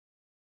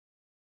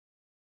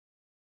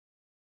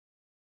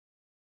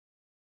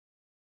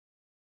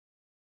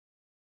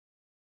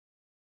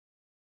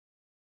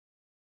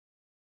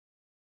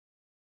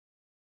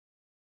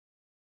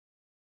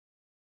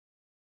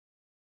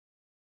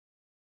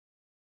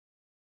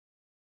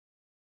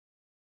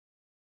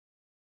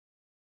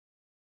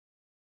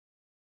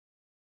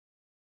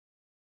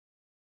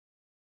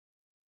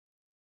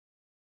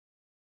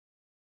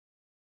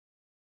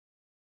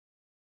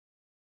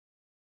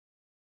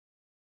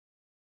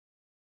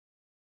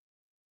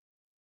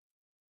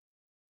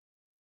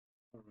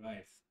All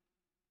right.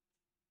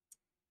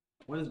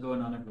 What is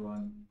going on,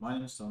 everyone? My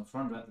name is Tom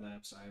from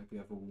Dreadlabs. I hope you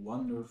have a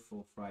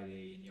wonderful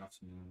Friday in the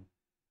afternoon.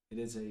 It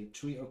is a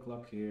 3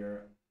 o'clock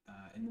here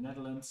in the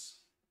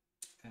Netherlands,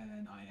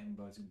 and I am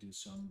about to do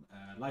some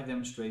live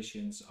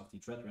demonstrations of the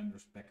Dread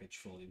Renders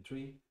package Volume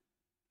 3,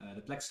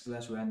 the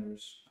Plexiglass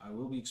renders. I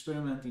will be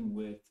experimenting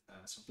with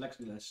some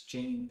Plexiglass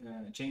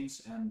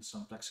chains and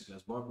some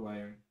Plexiglass barbed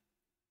wire.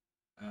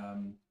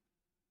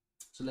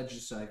 So let's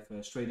just dive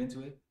straight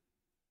into it.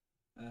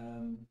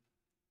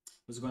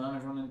 What's going on,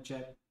 everyone in the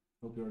chat?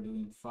 Hope you're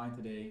doing fine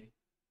today.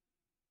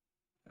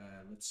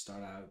 Let's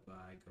start out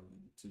by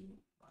going to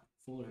my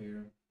folder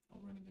here.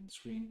 I'll run it in the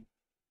screen.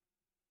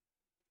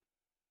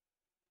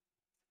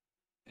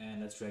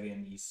 And let's drag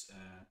in these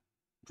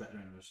dread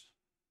renders.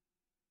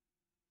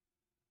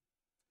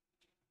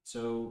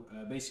 So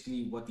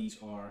basically what these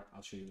are,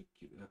 I'll show you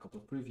a couple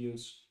of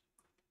previews.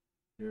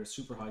 They're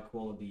super high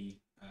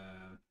quality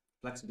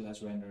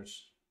plexiglass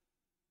renders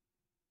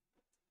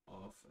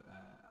of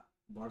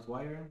barbed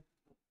wire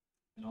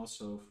and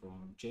also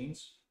from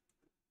chains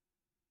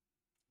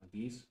like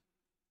these.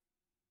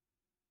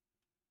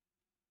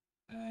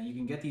 You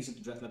can get these at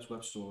the Dreadlabs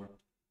web store.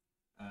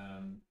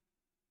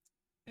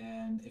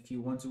 And if you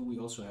want to, we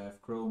also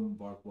have chrome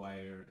barbed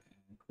wire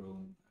and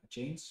chrome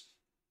chains.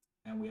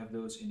 And we have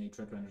those in a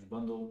Dread Renders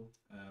bundle,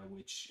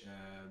 which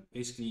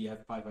basically you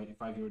have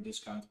 €5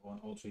 discount on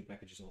all 3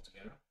 packages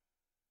altogether.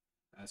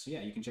 So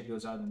yeah, you can check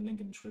those out in the link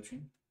in the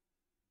description.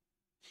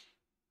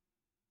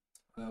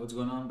 What's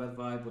going on, Bad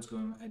Vibe? What's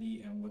going on,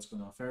 Eddie? And what's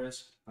going on,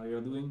 Ferris? How are you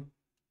all doing?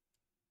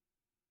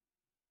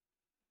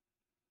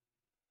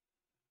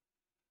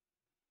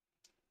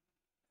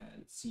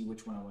 Let's see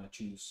which one I want to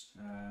choose.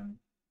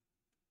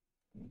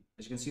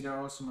 As you can see, there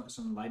are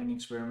some lighting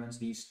experiments.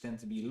 These tend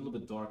to be a little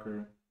bit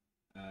darker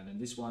than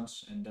these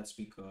ones, and that's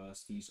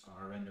because these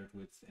are rendered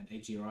with an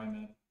HDRI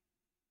map.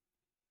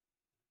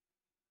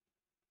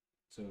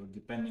 So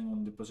depending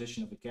on the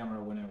position of the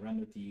camera when I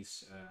rendered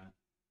these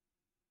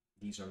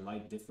are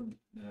different.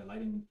 The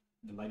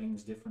lighting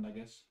is different, I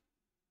guess.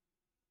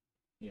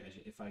 Yeah,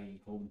 if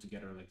I hold them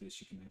together like this,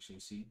 you can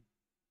actually see.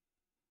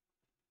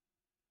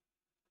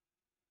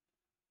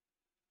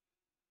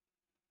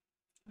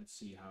 Let's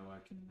see how I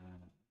can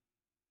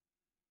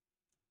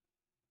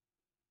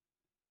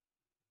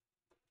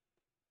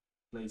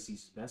place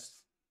these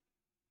best.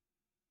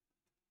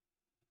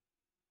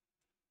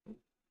 I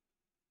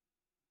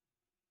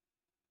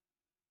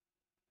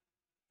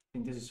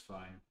think this is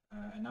fine.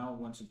 And now I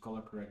want to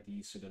color correct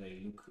these so that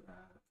they look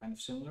kind of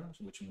similar,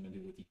 so which I'm going to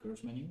do with the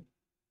curves menu.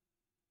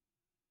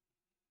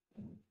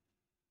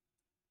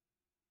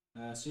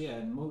 So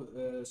yeah,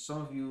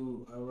 some of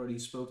you already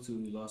spoke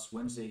to last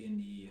Wednesday in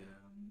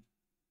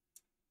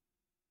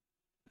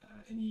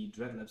the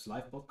Dreadlabs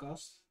live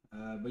podcast.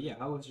 But yeah,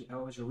 how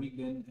has your week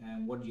been,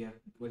 and what do you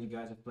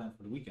guys have planned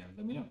for the weekend?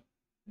 Let me know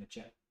in the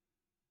chat.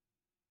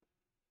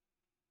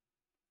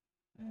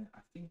 And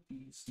I think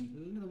these need a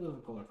little bit of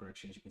a color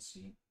correction, as you can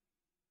see.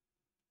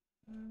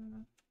 A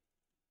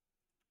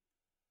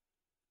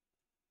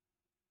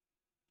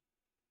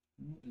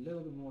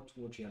little bit more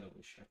towards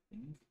yellowish, I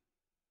think.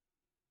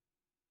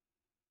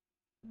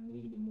 And a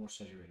little bit more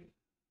saturated.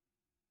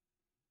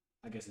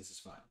 I guess this is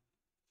fine.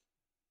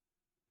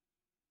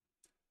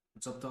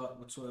 What's up, Todd?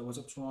 What's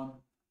up,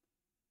 Swan?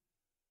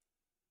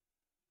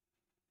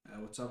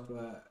 What's up,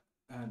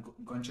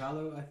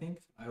 Gonzalo? I think.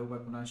 I hope I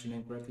pronounced your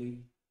name correctly.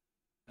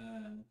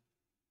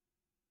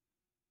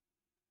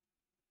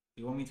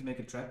 You want me to make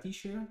a trap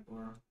t-shirt,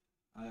 or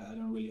I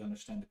don't really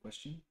understand the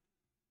question.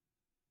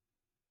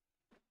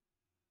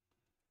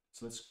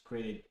 So let's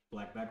create a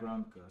black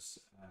background because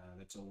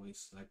that's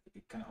always like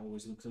it kind of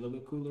always looks a little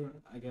bit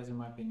cooler, I guess, in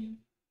my opinion.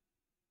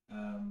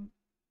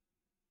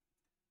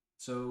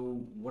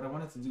 So what I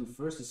wanted to do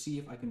first is see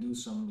if I can do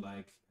some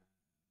like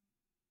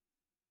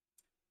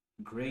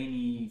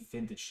grainy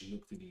vintage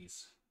look to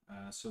these.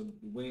 So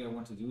the way I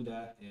want to do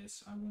that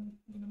is I'm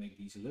going to make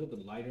these a little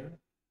bit lighter,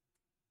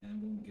 and I'm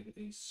going to give it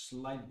a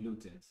slight blue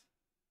tint,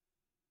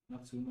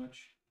 not too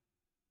much.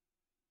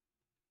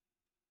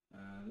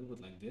 A little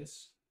bit like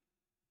this.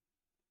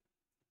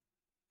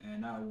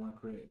 And now I want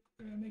to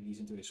make these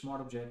into a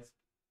smart object.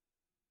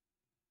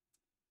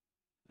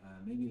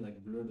 Maybe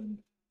like blur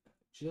them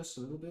just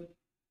a little bit.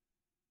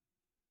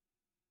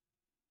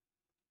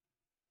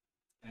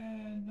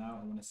 And now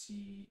I want to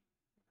see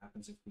what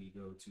happens if we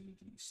go to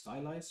the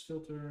stylize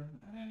filter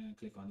and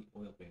click on the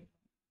oil paint.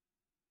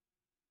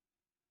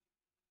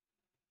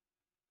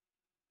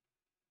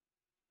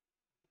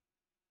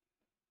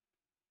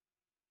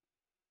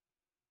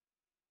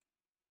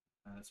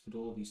 Let's put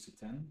all of these to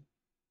 10.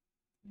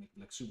 Make it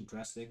like super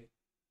drastic.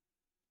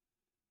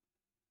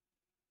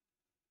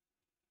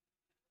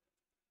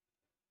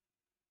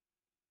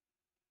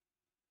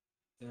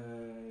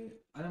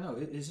 I don't know,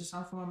 is the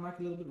sound from my mic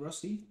a little bit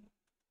rusty?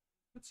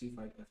 Let's see if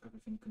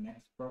everything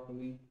connects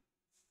properly.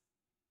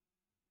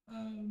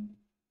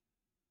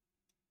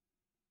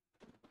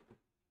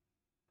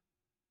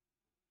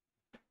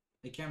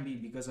 It can be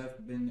because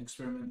I've been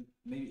experimenting.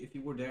 Maybe if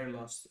you were there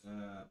last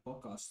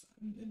podcast,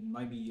 it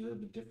might be a little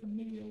bit different.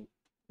 Maybe I'll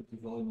put the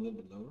volume a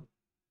little bit lower.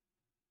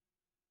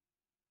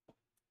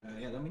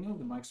 Yeah, let me know if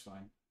the mic's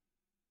fine.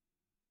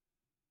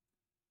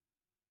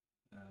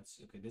 Let's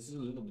see. Okay, this is a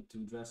little bit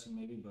too dressy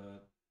maybe,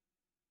 but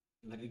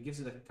like it gives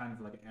it a kind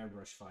of like an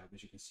airbrush vibe,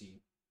 as you can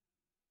see,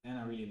 and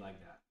I really like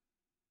that.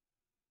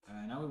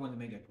 Now we want to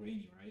make that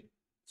grainy, right?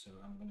 So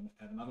I'm gonna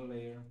add another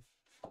layer.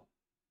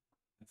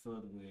 I fill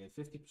it with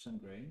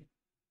 50% grain,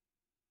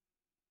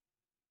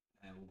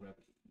 and we'll grab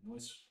a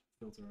noise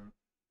filter.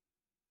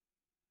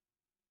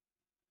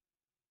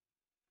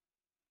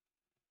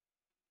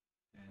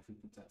 And if we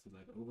put that to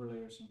like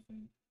overlay or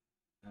something,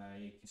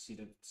 you can see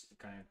that it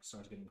kind of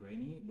starts getting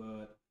grainy,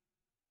 but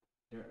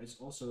there is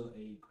also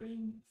a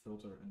grain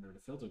filter under the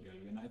filter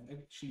gallery, and I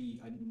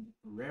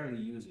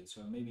rarely use it,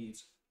 so maybe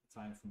it's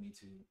time for me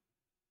to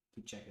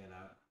check that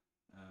out.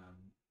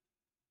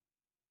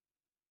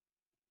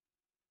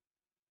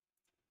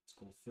 It's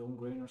called film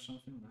grain or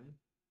something, right?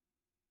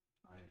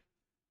 All right.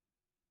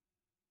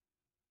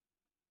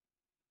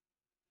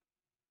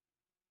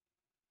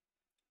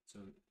 So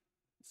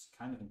it's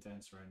kind of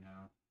intense right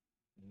now.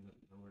 Maybe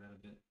lower that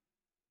a bit.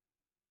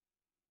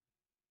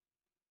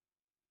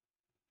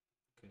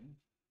 Okay.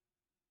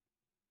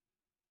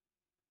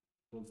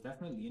 Well, it's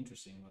definitely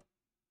interesting, but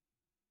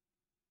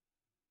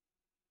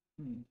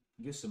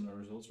gives similar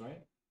results,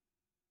 right?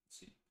 Let's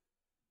see.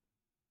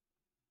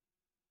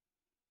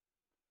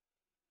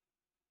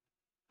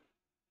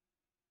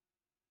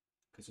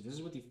 Okay, so this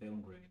is with the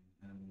film grain,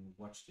 and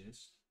watch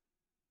this.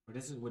 Or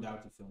this is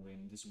without the film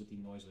grain. This is with the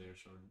noise layer,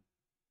 sorry.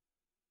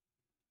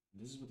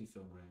 This is with the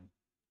film grain.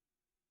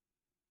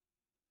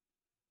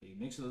 It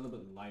makes it a little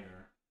bit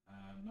lighter.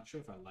 I'm not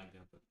sure if I like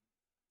that, but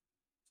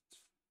it's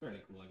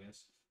fairly cool, I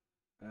guess.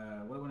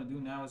 What I want to do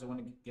now is I want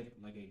to get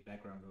like a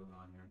background going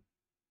on here.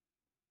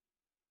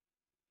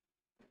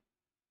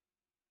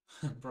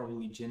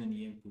 Probably gin in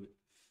the input.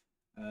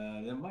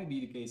 That might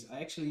be the case.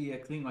 I actually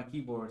cleaned my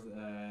keyboard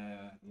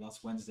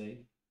last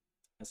Wednesday.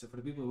 So for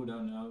the people who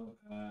don't know,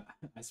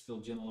 I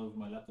spilled gin all over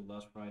my laptop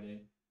last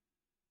Friday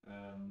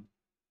um,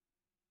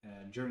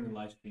 during the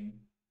live stream,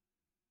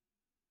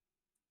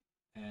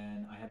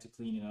 and I had to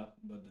clean it up.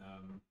 But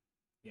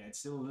yeah, it's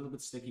still a little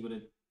bit sticky, but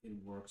it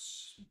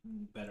works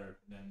better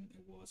than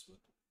it was. But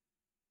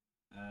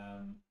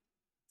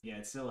yeah,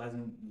 it still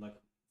hasn't like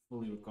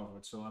fully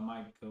recovered, so I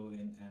might go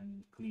in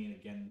and clean it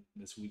again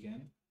this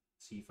weekend.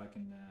 See if I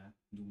can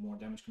do more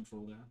damage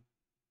control there.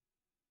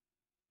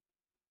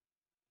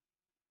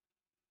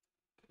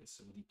 Okay,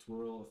 so with the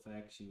twirl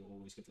effects, you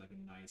always get like a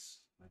nice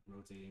like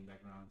rotating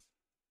background.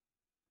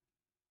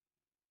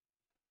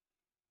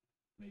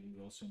 Maybe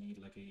we also need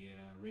like a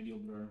radial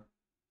blur,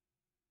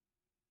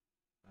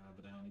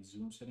 but then on the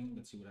zoom setting,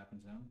 let's see what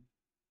happens now.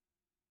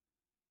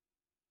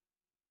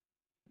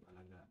 I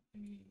like that.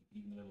 Maybe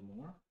even a little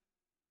more.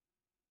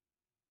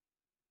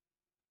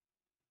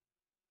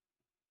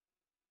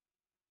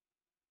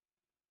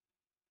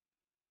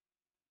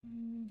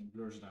 It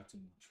blurs it out too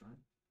much, right?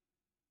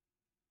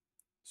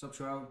 Sup,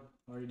 Shroud?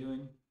 How are you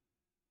doing?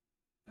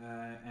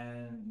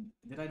 And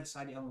did I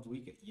decide the album of the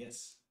week?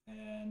 Yes.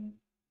 And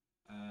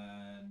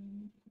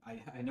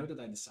I know that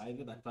I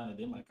decided. I planned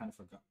it in, but I kind of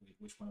forgot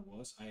which one it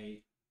was.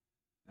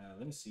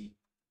 Let me see.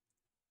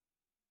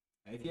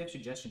 If you have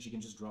suggestions, you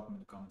can just drop them in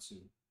the comments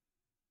too.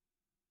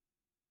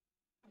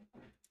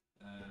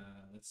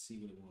 Let's see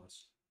what it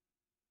was.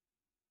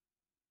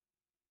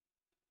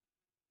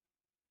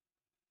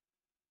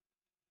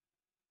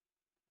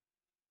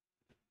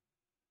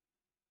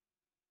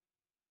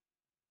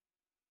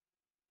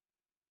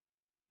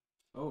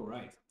 Oh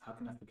right, how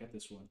can I forget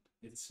this one?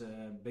 It's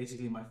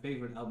basically my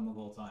favorite album of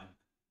all time,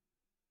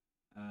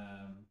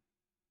 um,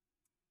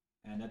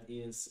 and that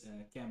is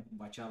Camp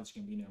by Childish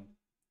Gambino.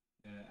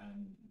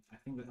 And I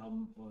think the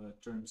album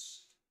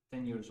turns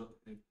 10 years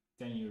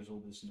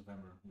old this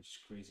November, which is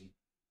crazy.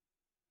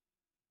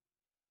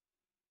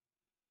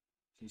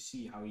 So you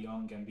see how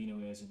young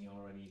Gambino is, and he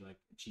already like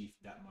achieved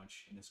that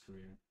much in his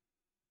career.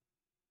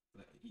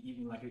 Like,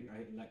 even like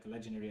a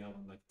legendary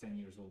album, like 10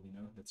 years old, you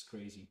know, that's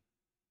crazy.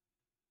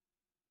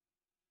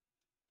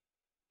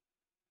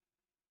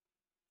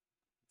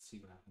 Let's see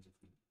what happens if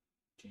we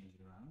change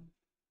it around.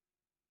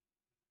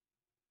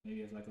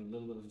 Maybe have like a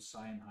little bit of a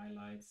cyan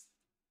highlight.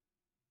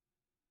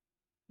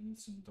 We need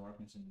some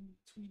darkness in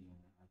between here,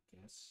 I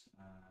guess.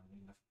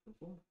 Maybe left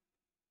purple.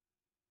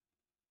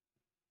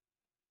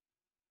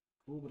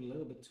 Cool, but a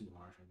little bit too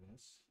harsh, I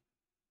guess.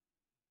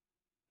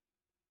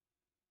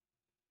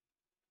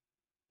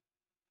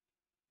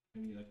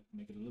 Maybe like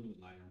make it a little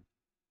bit lighter.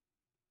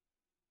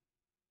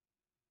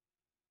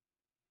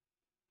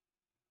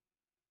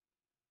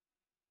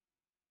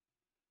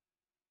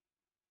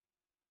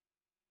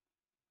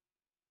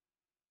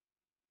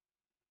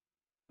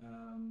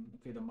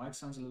 Okay, the mic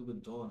sounds a little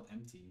bit dull and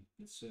empty.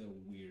 It's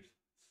weird.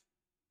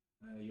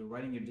 You're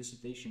writing your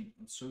dissertation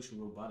on social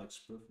robotics,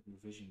 perfect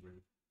revision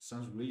grade.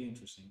 Sounds really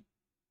interesting.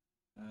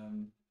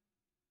 Um,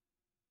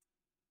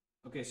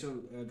 okay,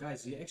 so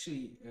guys, he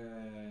actually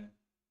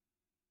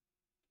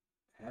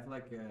have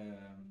like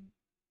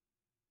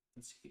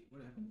let's see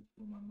what happened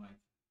with my mic.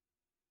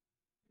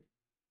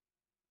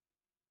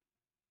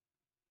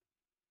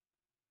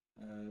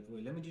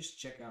 Wait, let me just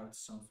check out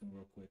something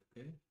real quick,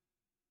 okay?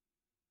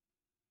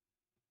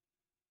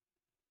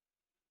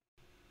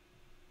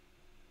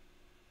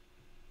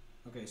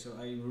 Okay, so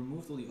I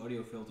removed all the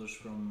audio filters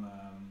from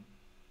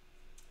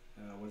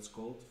what it's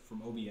called,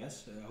 from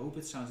OBS. I hope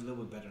it sounds a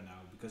little bit better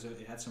now because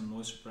it had some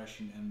noise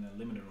suppression and a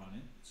limiter on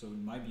it, so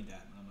it might be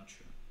that, but I'm not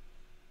sure.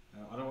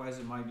 Otherwise,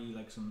 it might be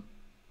like some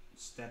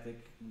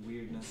static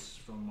weirdness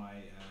from my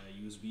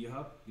USB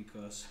hub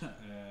because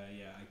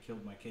yeah, I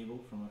killed my cable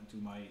from to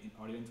my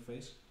audio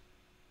interface.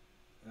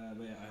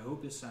 But yeah, I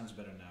hope this sounds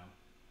better now.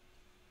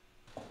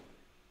 I'll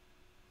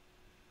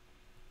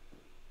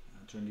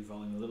turn the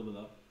volume a little bit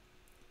up.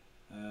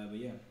 But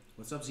yeah,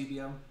 what's up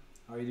ZBL?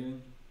 How are you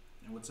doing?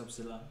 And what's up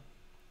Zilla?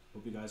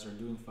 Hope you guys are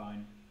doing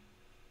fine.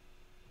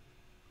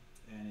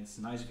 And it's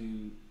nice of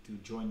you to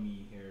join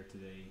me here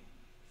today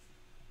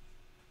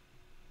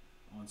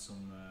on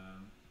some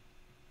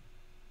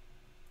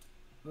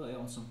well, yeah,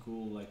 on some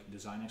cool like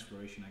design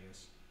exploration, I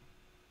guess.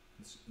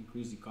 Let's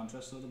increase the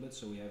contrast a little bit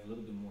so we have a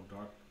little bit more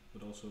dark,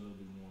 but also a little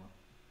bit more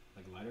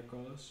like lighter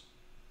colors.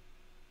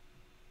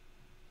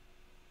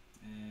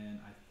 And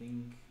I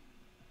think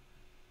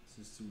this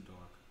is too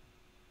dark.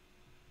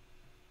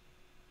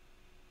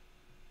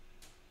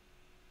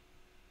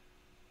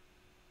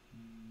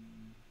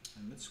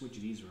 And let's switch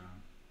these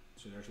around.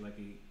 So there's like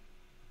a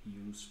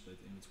hue split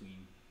in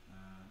between.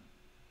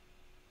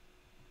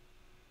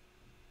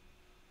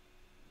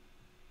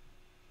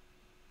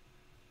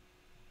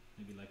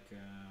 Maybe like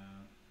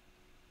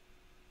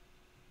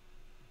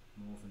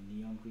more of a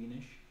neon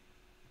greenish.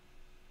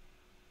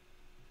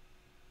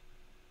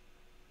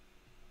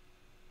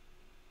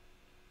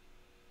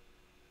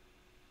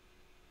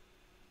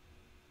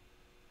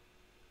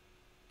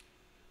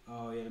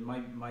 Oh yeah, it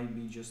might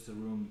be just the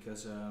room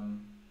because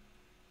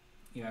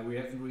yeah, we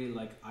haven't really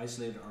like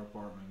isolated our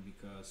apartment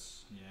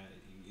because yeah,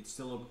 it's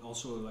still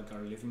also like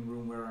our living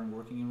room where I'm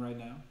working in right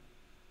now.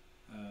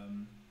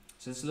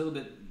 So it's a little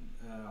bit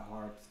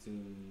hard to,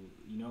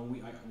 you know,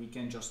 we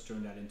can't just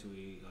turn that into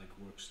a like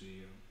work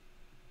studio.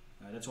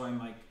 That's why I'm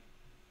like,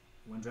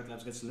 when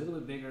Dreadlabs gets a little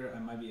bit bigger, I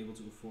might be able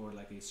to afford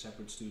like a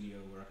separate studio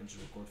where I can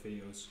just record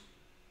videos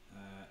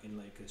in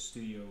like a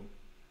studio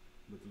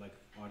with like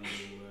audio.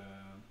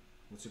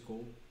 What's it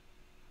called?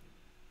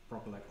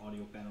 Proper like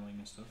audio paneling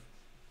and stuff.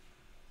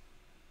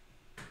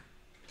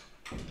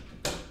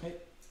 Hey.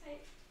 Hey.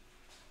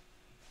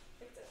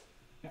 Fix it.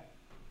 Yeah.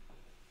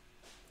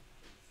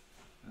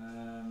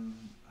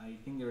 I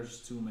think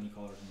there's too many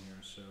colors in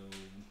here, so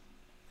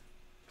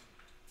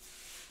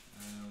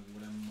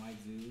what I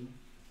might do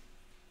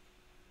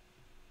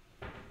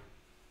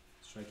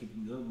is try to keep it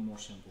a little bit more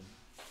simple.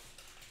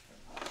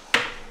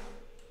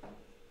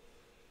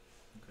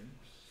 Okay.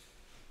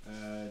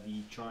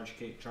 The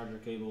charger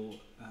cable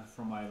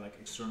from my like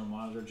external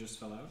monitor just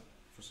fell out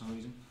for some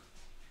reason.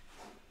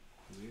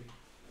 Weird.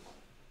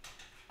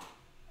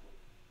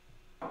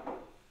 I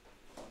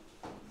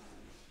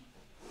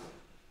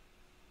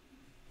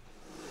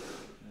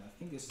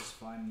think this is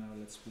fine now.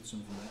 Let's put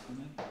some vignette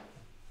on it.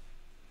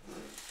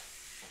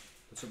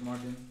 What's up,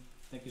 Martin?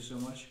 Thank you so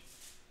much.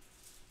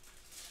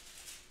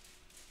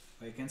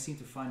 I can't seem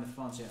to find the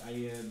fonts. Yeah,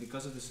 I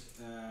because of this,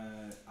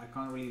 I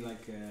can't really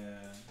like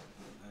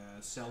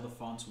sell the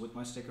fonts with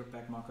my sticker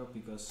pack mockup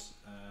because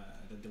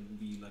that would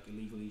be like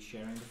illegally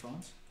sharing the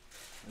fonts.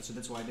 So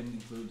that's why I didn't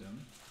include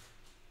them.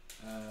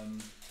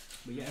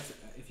 But yeah,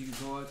 if you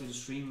go out to the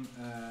stream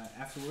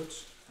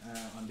afterwards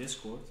on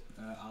Discord,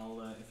 I'll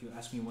if you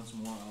ask me once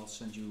more, I'll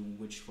send you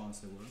which fonts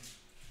there were,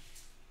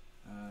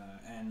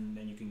 and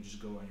then you can just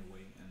go on your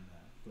way and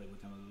play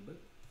with them a little bit.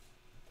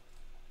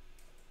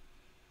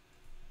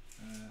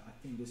 I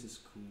think this is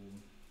cool.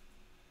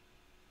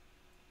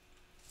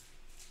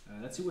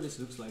 Let's see what this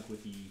looks like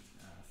with the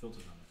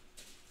filters on it.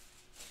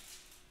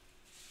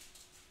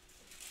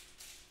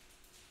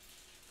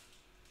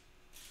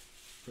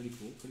 Pretty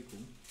cool, pretty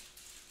cool.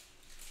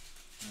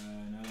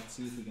 Now let's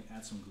see if we can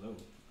add some glow.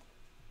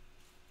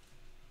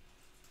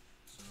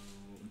 So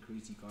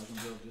increase the carbon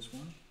glow of this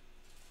one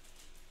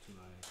to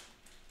like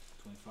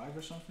 25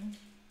 or something.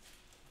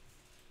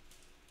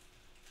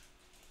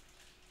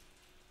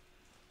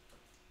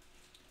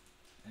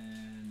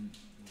 And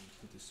we'll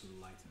put this to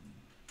lighten.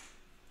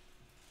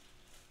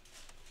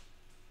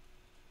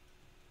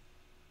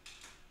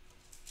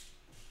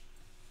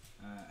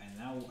 And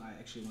now I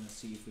actually want to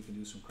see if we can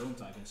do some chrome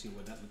type and see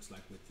what that looks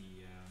like with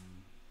the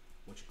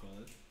what you call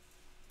it,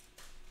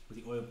 with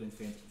the oil blend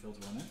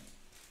filter on it.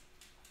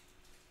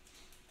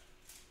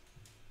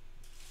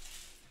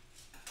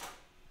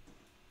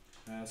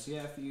 So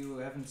yeah, if you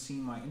haven't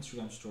seen my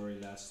Instagram story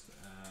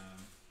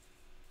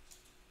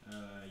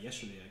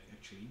yesterday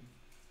actually,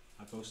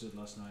 I posted it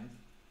last night.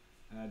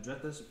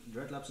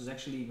 Dreadlabs is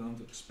actually going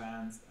to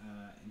expand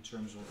in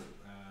terms of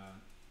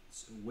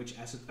which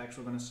asset packs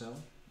we're going to sell.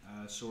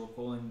 So we're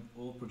calling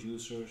all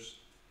producers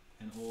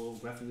and all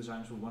graphic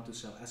designers will want to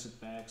sell asset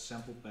packs,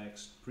 sample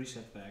packs,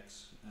 preset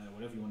packs,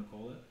 whatever you want to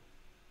call it.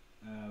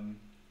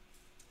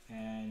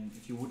 And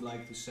if you would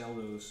like to sell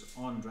those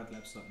on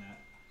dreadlabs.net,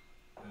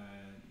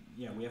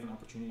 yeah, we have an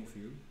opportunity for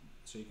you.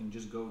 So you can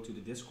just go to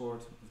the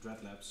Discord of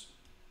Dreadlabs.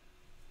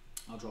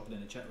 I'll drop it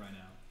in the chat right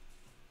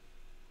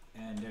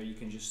now, and there you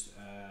can just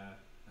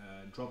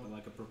drop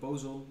like a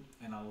proposal,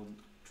 and I'll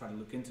try to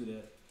look into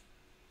that,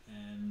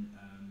 and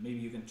maybe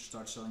you can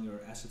start selling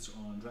your assets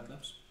on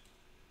Dreadlabs.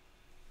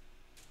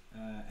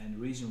 And the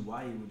reason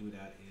why you would do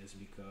that is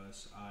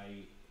because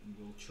I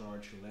will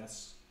charge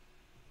less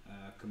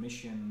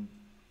commission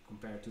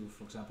compared to,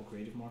 for example,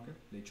 Creative Market.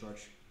 They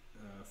charge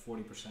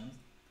 40%,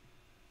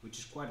 which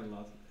is quite a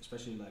lot,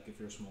 especially like if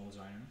you're a small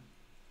designer.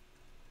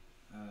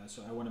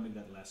 So I want to make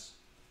that less.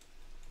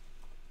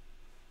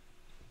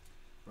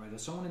 Right,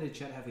 does someone in the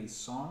chat have a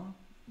song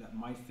that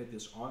might fit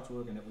this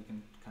artwork and that we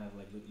can kind of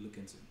like look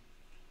into?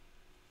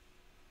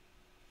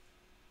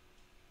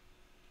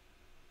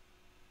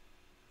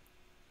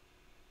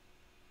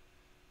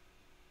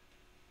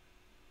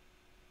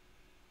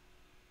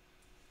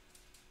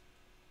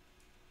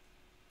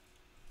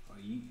 Oh,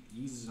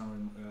 Yeezus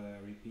on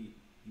repeat.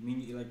 You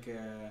mean like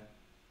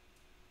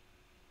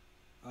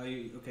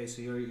okay,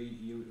 so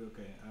you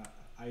okay.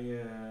 I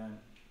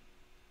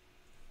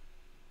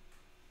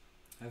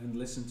haven't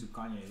listened to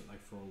Kanye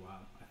like for a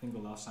while. I think the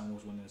last time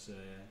was when his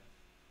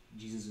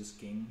Jesus is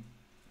King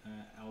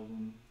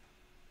album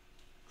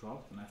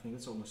dropped, and I think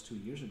it's almost 2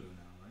 years ago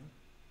now, right?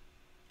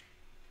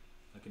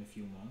 Like in a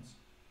few months.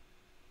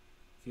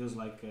 Feels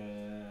like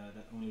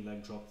that only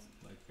like dropped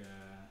like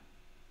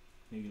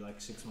maybe like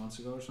 6 months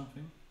ago or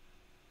something.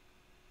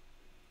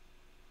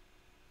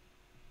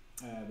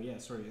 But yeah,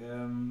 sorry.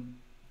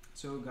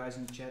 So guys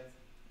in the chat,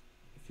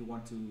 if you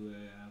want to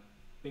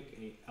pick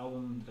a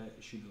album that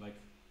you should like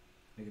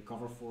make a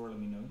cover for, let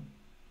me know.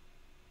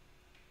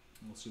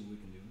 We'll see what we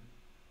can do.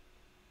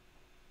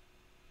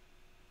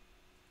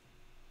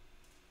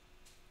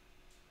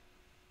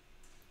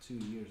 Two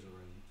years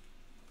already.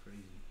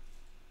 Crazy.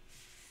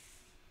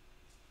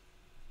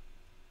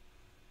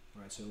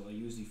 Alright, so I'll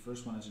use the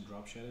first one as a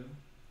drop shadow.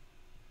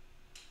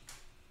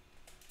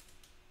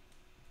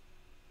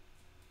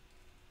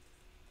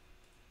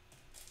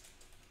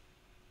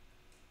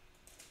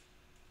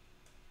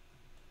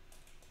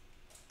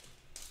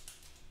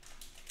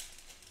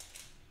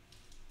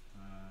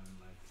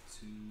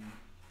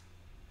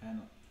 And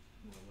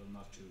well,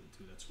 not two,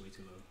 that's way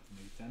too low,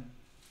 maybe 10.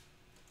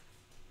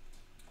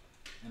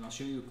 And I'll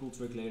show you a cool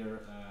trick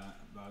later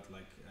about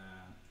like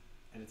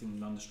editing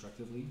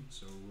non-destructively.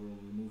 So we'll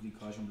remove the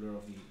Gaussian blur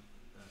of the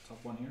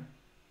top one here,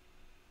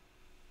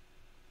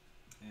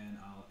 and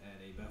I'll add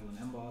a bevel and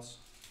emboss,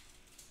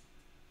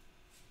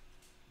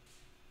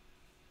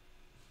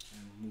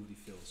 and remove the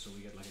fill, so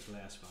we get like a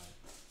glass vibe.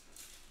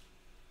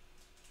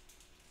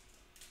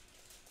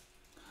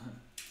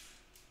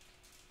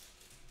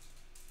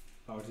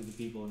 Power to the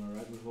people, am I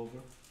right,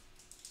 Revolver?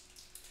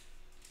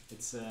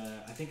 It's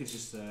I think it's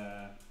just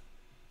a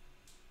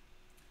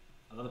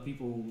lot of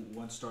people who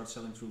want to start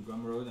selling through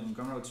Gumroad, and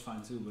Gumroad's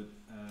fine too, but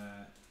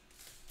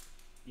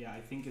yeah, I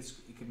think it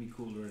can be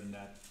cooler than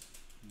that,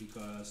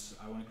 because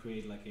I want to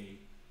create like a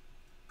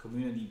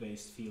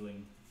community-based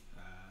feeling,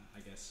 I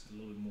guess, a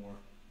little bit more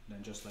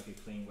than just like a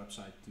plain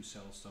website to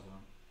sell stuff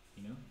on,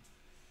 you know?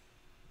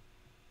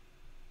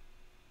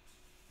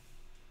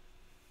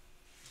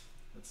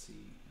 Let's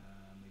see,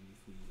 maybe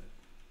if we like...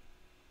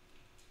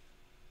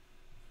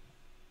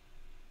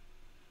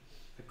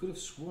 I could have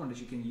sworn that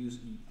you can use,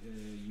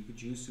 you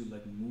could use to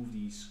like move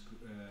these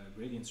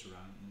gradients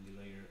around in the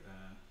layer,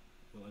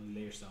 well, in the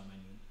layer style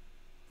menu.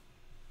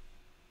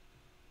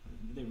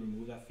 Did they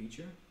remove that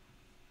feature?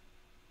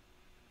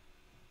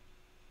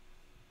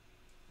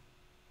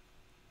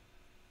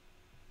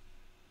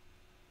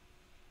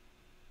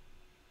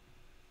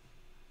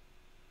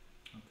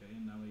 Okay,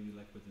 and now maybe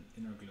like with an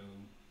inner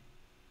glow.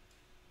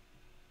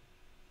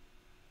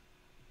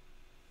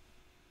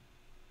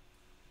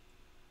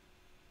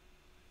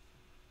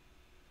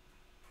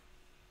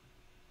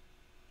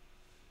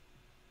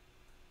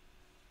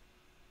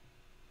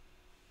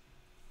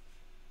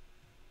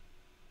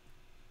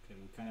 Okay,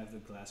 we kind of have the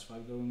glass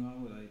vibe going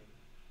on, but the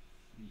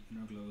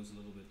inner glow is a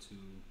little bit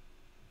too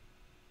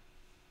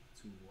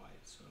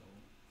white, so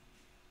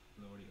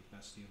lower the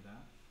opacity of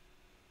that.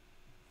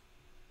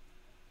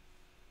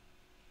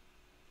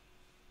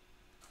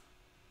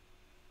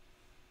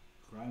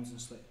 Grimes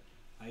and Slater.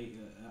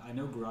 I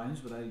know Grimes,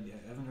 but I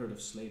haven't heard of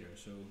Slater.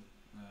 So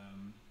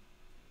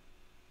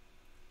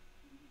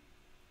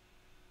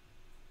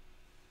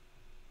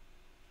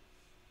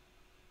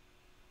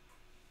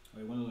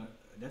I want to learn.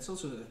 That's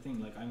also the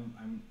thing. Like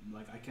I'm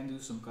like I can do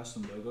some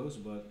custom logos,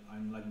 but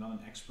I'm like not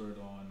an expert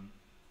on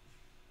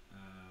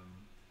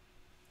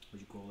what do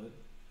you call it,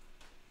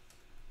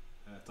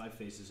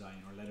 typeface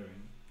design or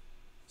lettering.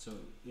 So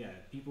yeah,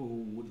 people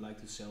who would like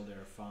to sell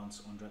their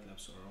fonts on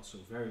Dreadlabs are also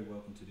very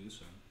welcome to do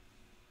so.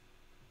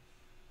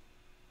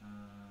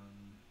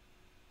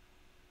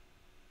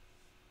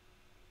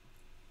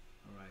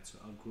 Alright, so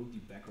I'll group the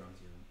background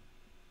here.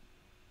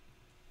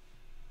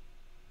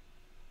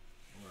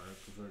 or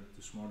convert it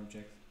to smart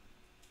object.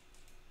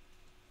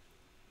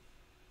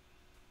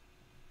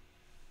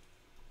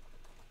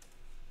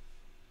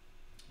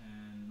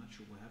 And not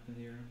sure what happened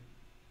here.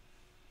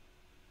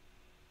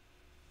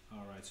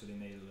 Alright, so they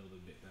made it a little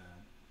bit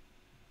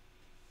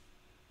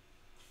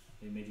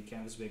they made the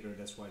canvas bigger,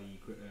 that's why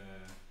the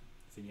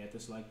vignette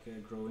is like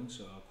growing,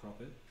 so I'll crop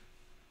it.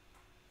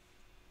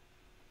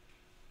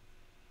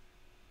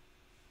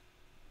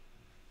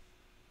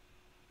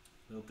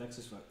 Little text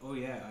is like, oh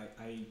yeah,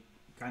 I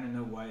kind of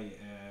know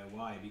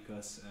why,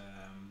 because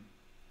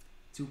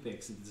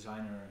Tupix, the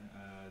designer,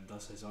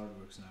 does his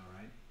artworks now,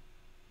 right?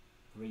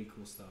 Really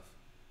cool stuff.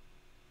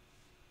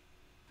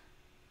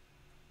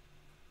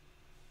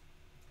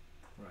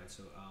 Right,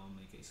 so I'll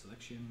make a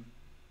selection,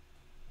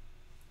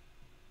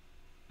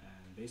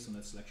 and based on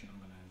that selection I'm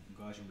gonna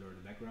Gaussian blur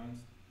the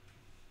background,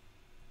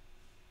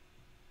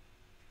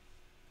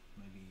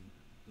 maybe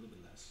a little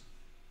bit less,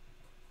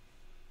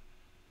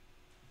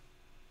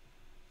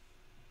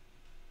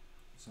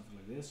 something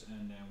like this,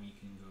 and then we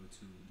can go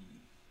to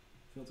the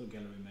filter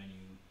gallery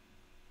menu,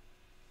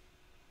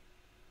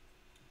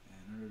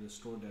 and under the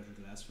store there's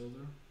a glass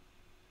filter.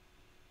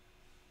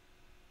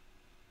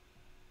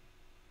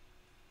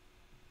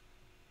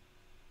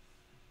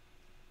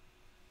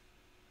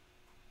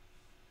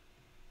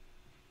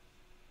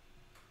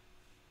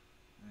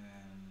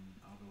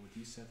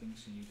 These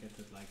settings, and you get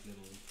that like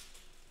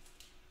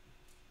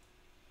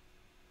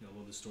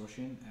little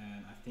distortion,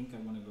 and I think I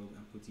want to go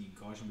and put the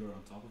Gaussian blur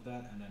on top of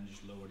that, and then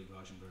just lower the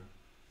Gaussian blur,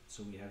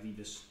 so we have the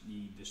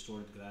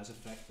distorted glass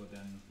effect, but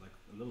then like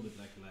a little bit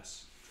like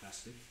less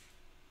drastic,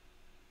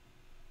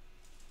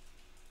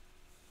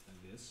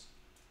 like this.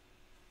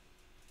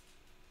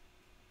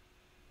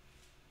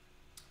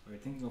 Are you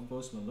thinking of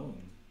Post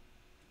Malone?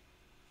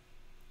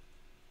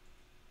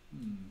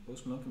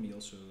 Post Malone can be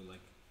also like,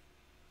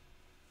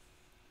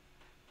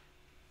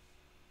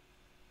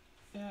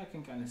 yeah, I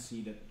can kind of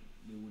see that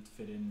it would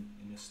fit in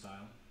this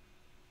style.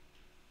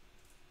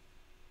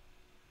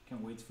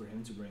 Can't wait for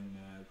him to bring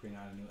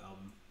out a new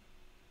album.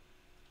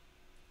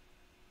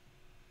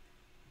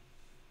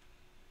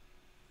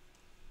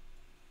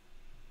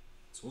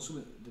 It's also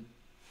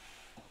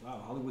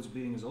wow, Hollywood's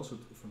Bleeding is also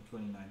from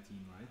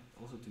 2019, right?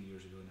 Also 2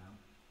 years ago now.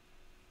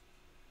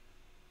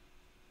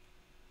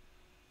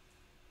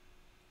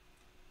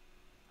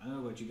 I don't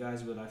know about you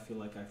guys, but I feel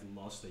like I've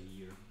lost a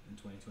year in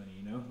 2020,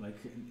 you know? Like,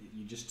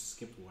 you just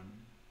skipped one.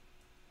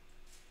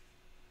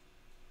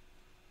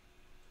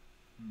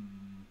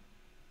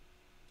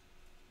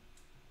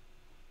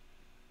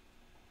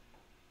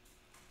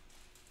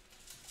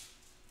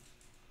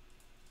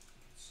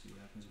 Let's see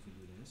what happens if we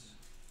do this.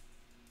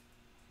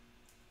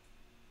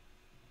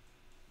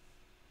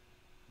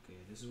 Okay,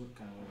 this is what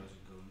kind of what I was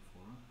going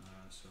for.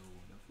 So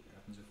what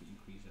happens if we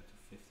increase that to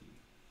 50?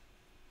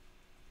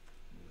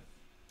 Maybe like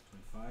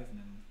 25, and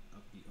then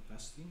up the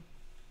opacity.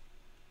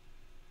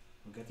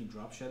 We'll get the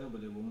drop shadow,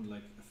 but it won't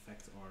like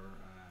affect our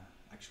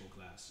actual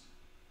glass.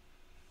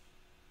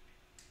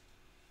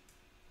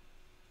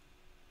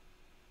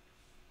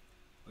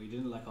 Oh, you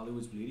didn't like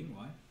Hollywood's Bleeding?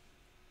 Why?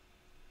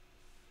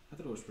 I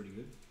thought it was pretty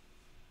good.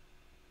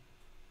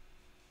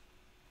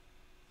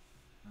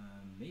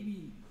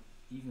 Maybe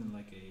even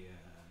like a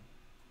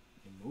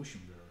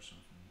motion blur or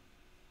something.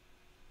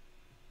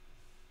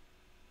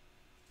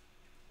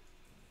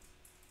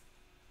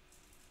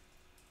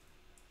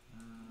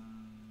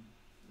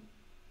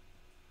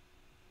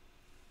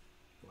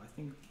 Well,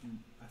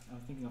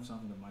 I'm thinking of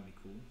something that might be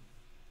cool.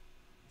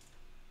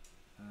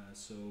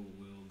 So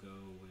we'll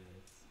go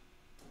with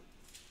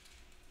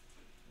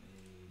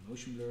a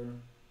motion blur,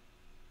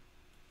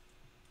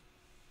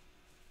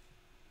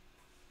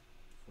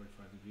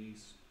 45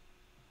 degrees,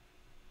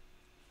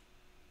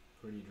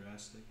 pretty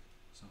drastic,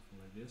 something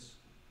like this.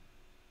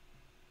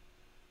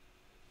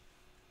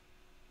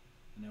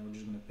 And then we're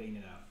just going to paint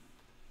it out,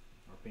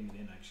 or paint it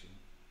in actually.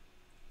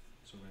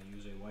 So we're going to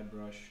use a white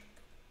brush.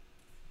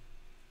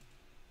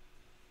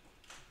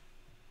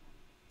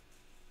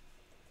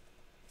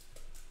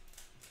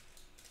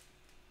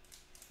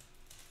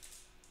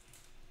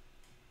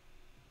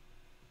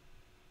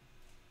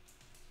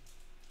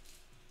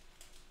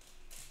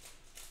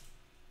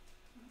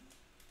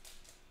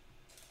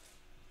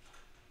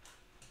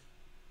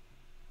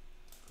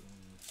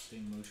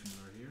 Same motion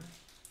blur here,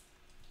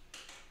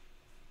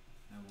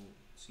 and we'll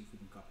see if we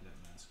can copy that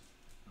mask.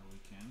 Oh, we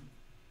can.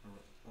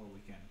 Oh,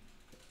 we can.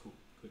 Okay, cool,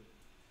 good.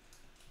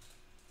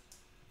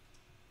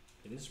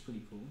 Okay, this is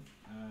pretty cool.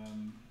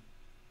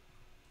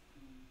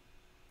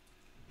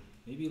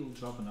 Maybe it'll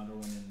drop another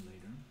one in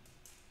later.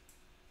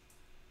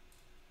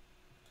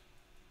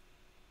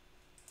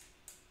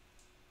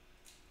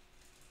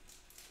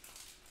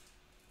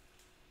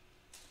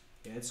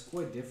 Yeah, it's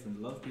quite different.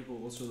 A lot of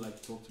people also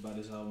like talked about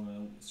this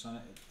album. It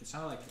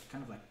sounded like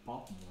kind of like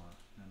pop more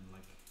than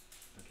like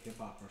hip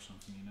hop or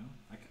something, you know.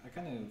 I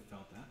kind of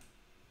felt that.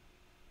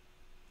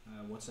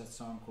 What's that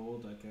song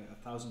called? Like a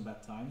Thousand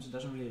Bad Times. It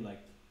doesn't really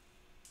like.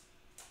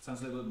 It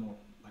sounds a little bit more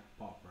like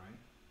pop, right?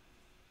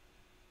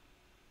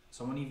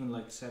 Someone even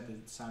like said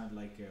it sounded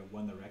like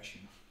One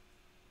Direction.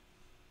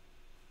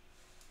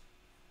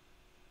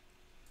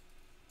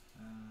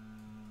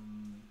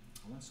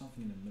 want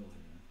something in the middle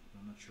here, but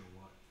I'm not sure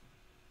what.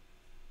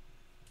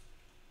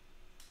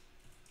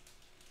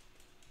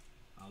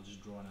 I'll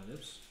just draw an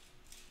ellipse.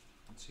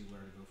 Let's see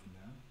where to go from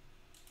there.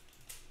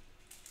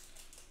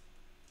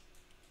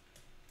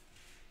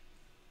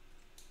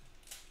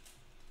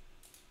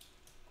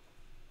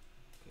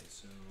 Okay,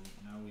 so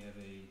now we have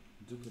a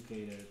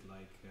duplicated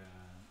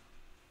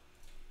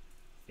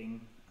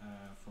thing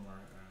from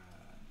our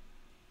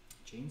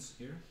chains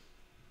here.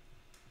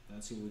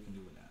 Let's see what we can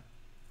do with that.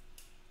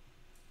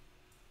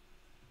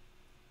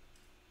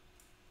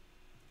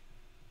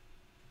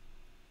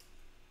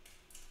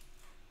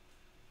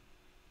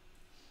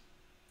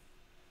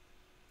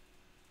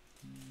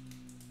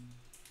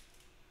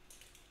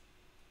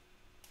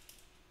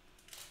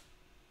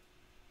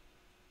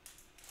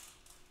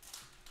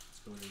 Let's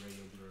go with the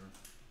radio blur.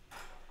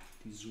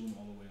 Zoom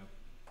all the way up.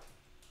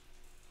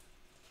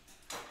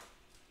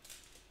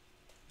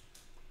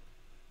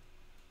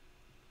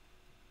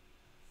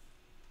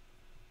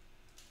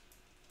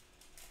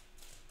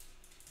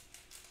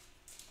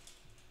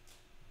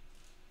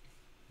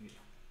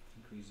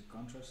 Increase the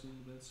contrast a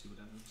little bit, see what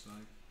that looks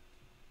like.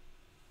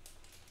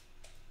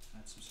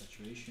 Add some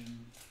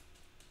saturation,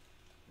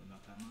 but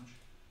not that much.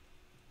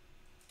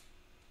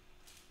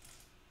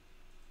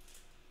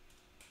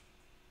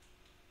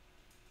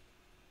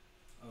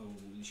 Oh,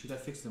 should I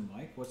fix the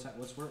mic? What's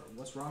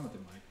wrong with the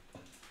mic?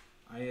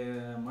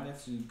 I might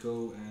have to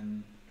go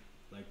and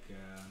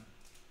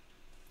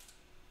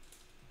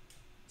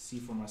see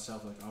for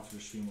myself after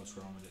the stream what's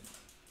wrong with it.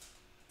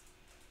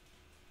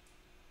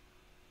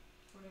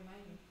 What am I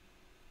doing?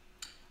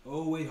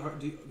 Oh wait,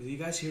 do you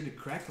guys hear the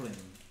crackling?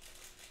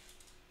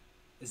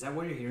 Is that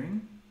what you're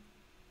hearing?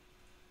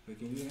 Wait,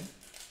 can you do it again?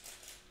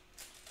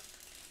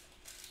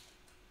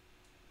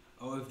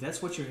 Oh, if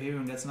that's what you're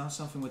hearing, that's not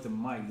something with the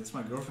mic. That's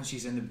my girlfriend.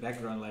 She's in the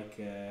background,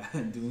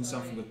 doing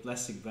something with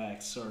plastic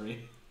bags.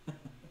 Sorry. I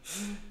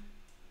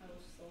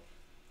will stop.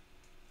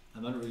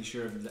 I'm not really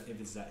sure if it's that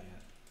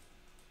yet.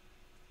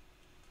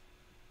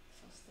 Ik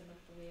zal stiller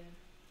proberen.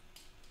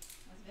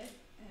 Maar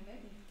het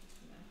werkt niet goed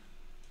vandaag.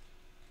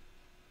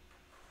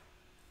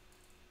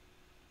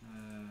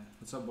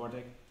 What's up,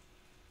 Bartek?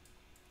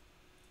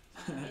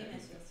 Meer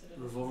mensen dat ze dat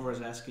Revolver is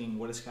asking,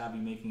 what is Gabi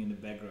making in the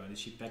background? Is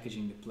she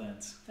packaging the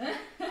plants?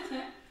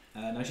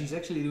 Now she's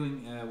actually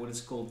doing what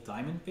is called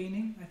diamond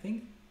painting, I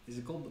think. Is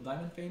it called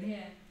diamond painting?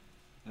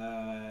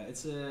 Yeah.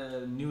 It's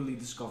a newly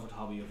discovered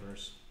hobby of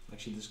hers. Like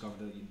she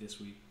discovered it this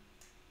week.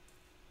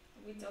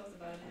 We talked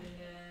about it in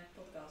the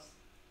podcast.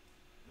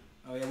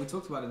 Oh yeah, we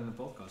talked about it in the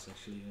podcast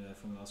actually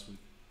from last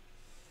week.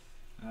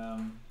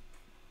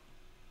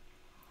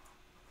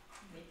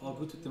 All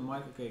good with the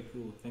mic? Okay,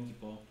 cool. Thank you,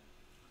 Paul.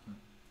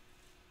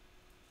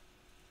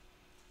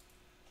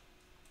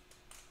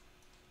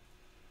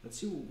 Let's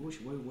see what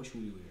should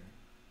we do here.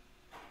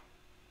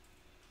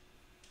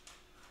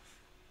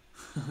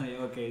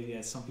 Yeah, okay,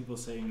 yeah, some people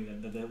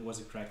saying that was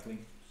a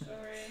crackling.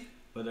 Sorry.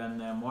 But then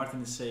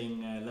Martin is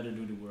saying let her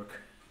do the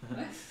work. The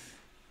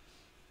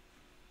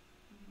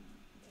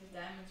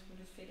diamonds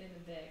wouldn't fit in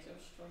the bag, so I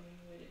was struggling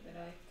with it, but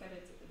I cut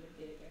it a bit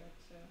bigger,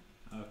 so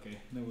Okay,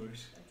 no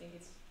worries. I think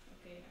it's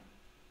okay now.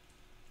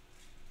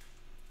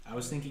 I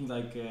was thinking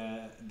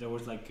there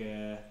was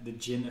the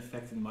gin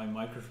effect in my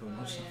microphone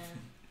or something.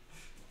 Yeah.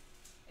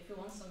 If you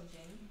want some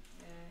gin,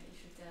 you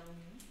should tell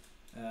me.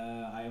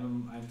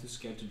 I'm too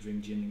scared to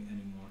drink gin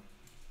anymore.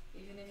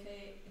 Even if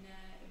in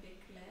a big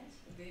glass,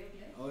 a beer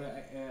glass? Oh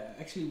yeah,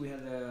 actually we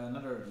had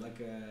another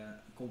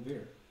cold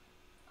beer.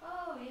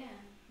 Oh yeah.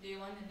 Do you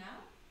want it now?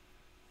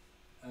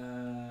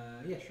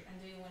 Yeah, sure.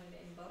 And do you want it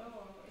in a bottle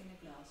or in a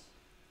glass?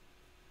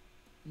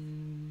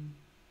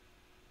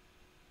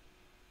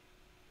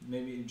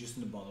 Maybe just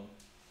in the bottle.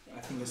 Yeah.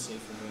 I think that's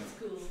safer. It's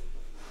cool.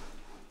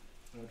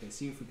 Okay,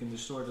 see if we can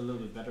distort it a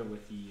little bit better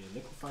with the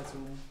liquify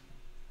tool.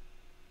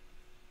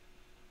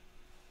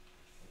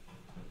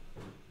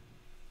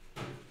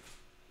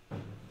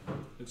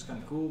 Looks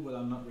kind of cool, but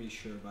I'm not really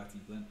sure about the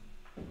blend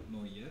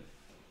nor yet.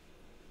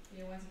 Do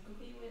you want a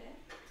cookie with it?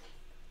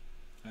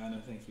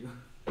 No, thank you.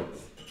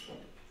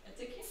 A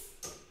ticket?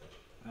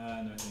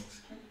 No,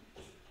 thanks.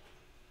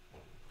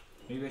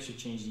 Maybe I should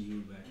change the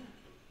hue back.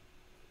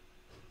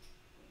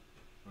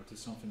 Or to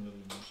something a little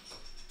more.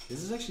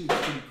 This is actually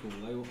pretty cool.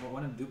 I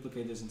want to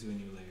duplicate this into a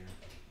new layer.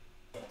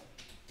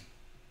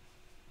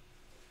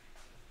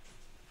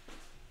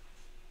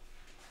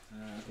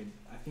 Okay,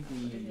 I think we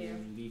will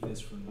leave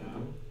this for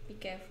now. Be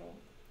careful.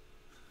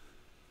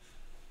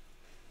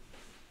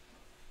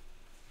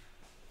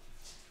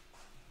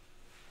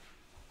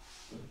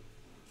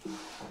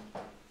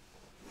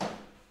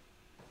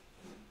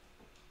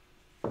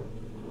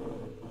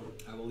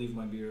 I will leave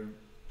my beer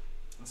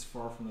as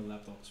far from the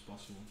laptop as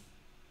possible.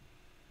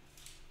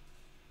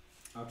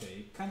 Okay,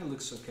 it kind of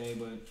looks okay,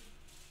 but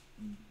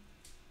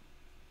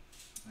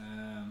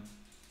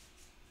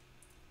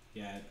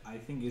yeah, I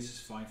think this is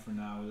fine for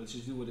now. Let's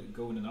just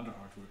go with another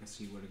artwork and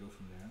see where to go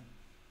from there.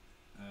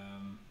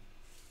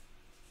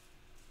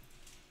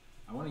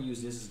 I want to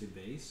use this as the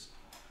base,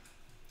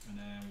 and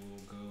then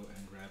we'll go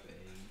and grab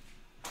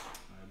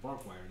a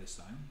barbed wire this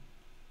time.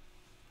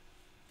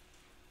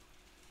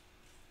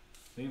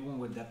 Maybe one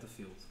with depth of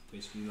field.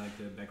 Basically like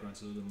the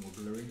background's a little bit more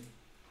blurry.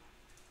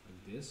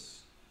 Like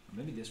this. Or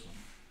maybe this one.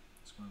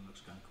 This one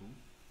looks kinda cool.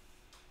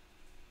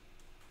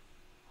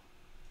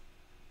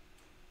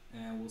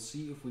 And we'll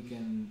see if we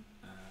can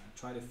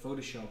try to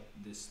Photoshop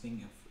this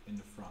thing in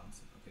the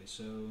front. Okay,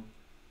 so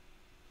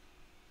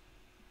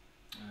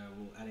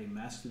we'll add a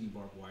mask to the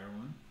barbed wire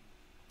one,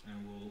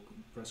 and we'll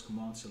press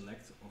Command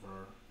Select of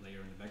our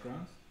layer in the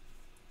background,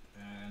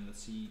 and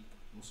let's see,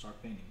 we'll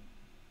start painting.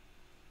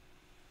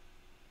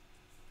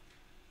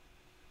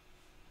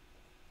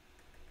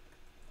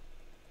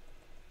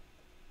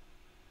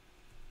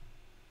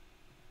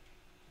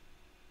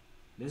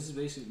 This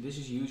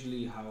is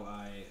usually how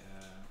I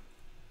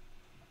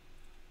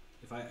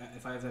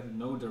if I have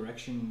no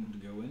direction to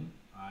go in,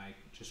 I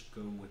just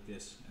go with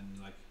this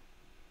and like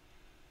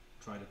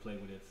try to play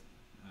with it.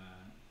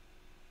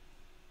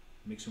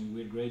 Make some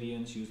weird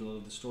gradients, use a lot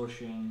of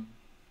distortion,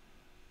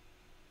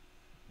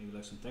 maybe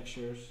like some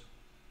textures.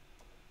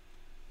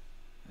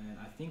 And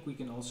I think we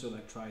can also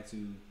like try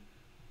to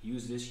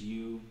use this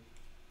hue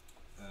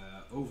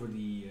over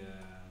the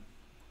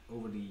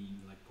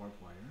like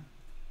barbed wire.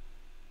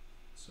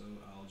 So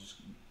I'll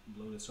just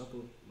blow this up a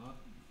lot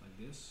like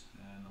this,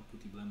 and I'll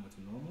put the blend width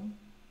to normal.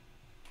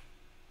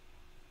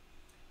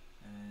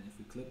 And if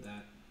we clip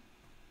that,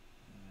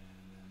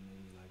 and then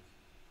maybe like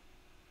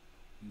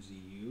use the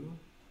hue,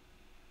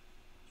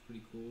 it's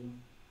pretty cool.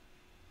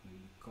 Maybe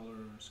the color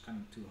is kind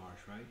of too harsh,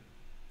 right?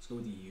 Let's go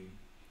with the hue.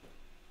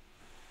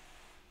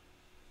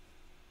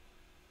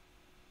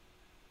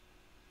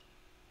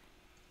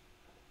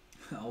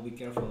 I'll be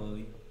careful,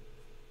 Lily.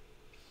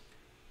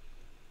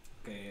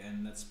 Okay,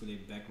 and let's put a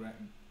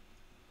background.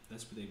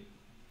 Let's put a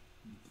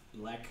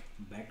black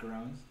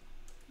background.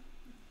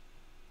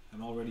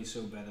 I'm already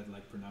so bad at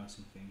like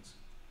pronouncing things.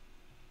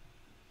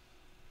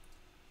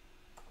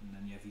 And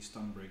then you have these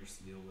tongue breakers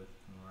to deal with.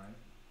 Alright.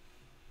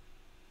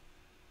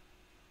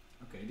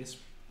 Okay, this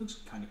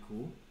looks kind of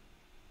cool.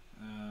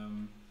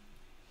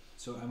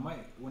 So I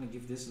might want to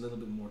give this a little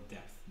bit more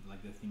depth,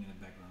 like the thing in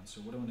the background.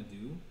 So what I want to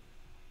do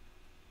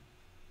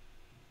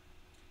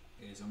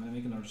is I'm going to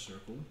make another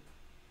circle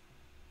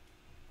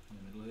in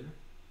the middle here,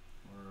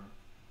 or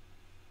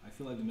I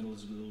feel like the middle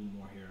is a little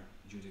more here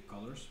due to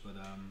colors, but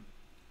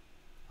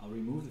I'll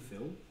remove the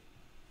fill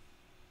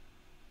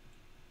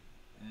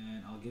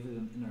and I'll give it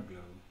an inner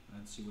glow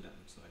and see what that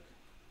looks like,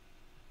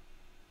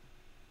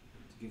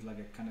 to give like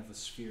a kind of a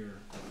sphere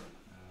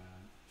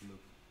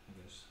look,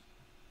 I guess.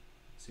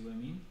 See what I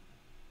mean?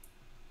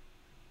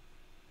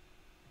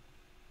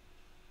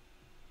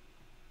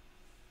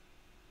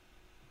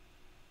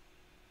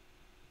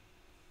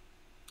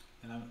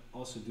 And I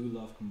also do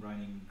love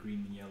combining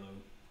green and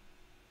yellow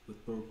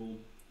with purple.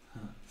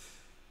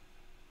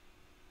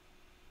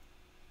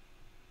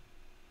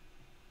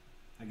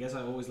 I guess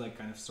I always like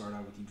kind of start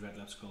out with the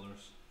Dreadlabs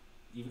colors,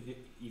 even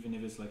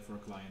if it's like for a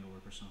client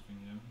work or something,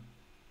 you know.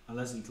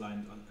 Unless the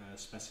client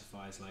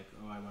specifies like,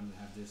 oh, I want to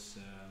have this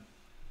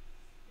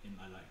in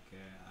I like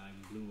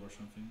blue or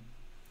something.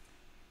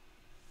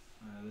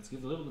 Let's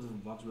give a little bit of a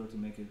box brush to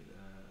make it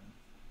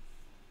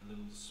a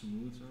little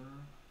smoother,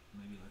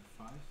 maybe like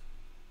 5.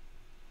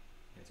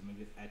 Yeah, to make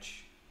the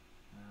edge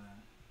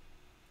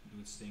do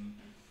its thing,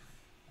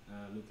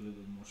 look a little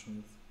bit more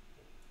smooth.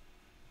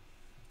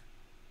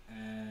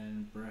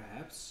 And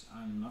perhaps,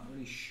 I'm not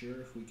really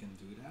sure if we can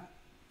do that.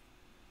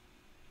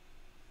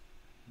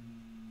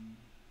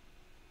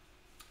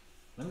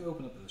 Let me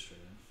open up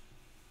Illustrator.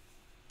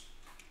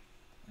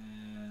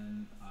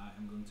 And I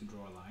am going to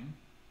draw a line.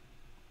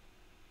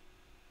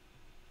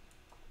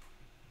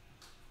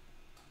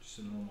 Just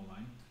a normal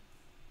line.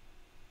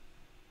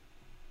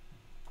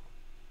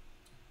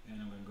 And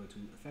I'm going to go to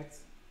Effect,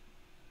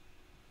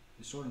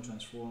 Distort and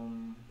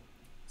Transform,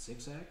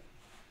 Zigzag.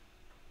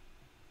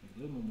 Make it a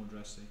little bit more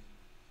drastic.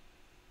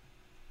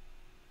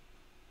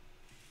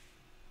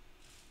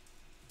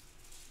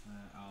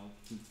 I'll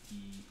put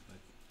the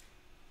like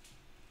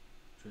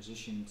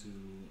transition to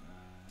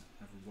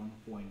have one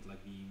point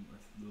like being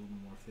a little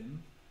more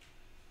thin.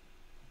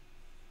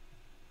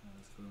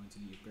 Let's go into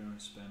the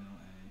appearance panel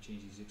and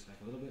change the zigzag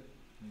a little bit,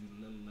 maybe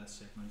a little less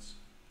segments.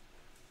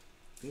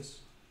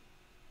 This.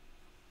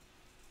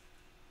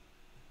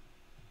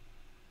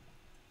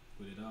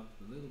 Put it up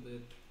a little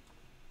bit.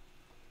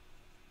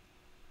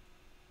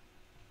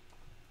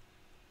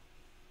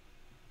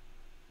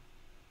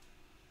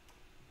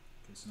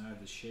 Okay, so now I have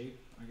the shape,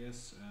 I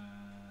guess.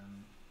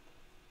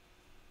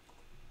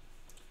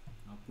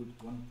 I'll put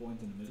one point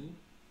in the middle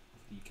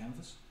of the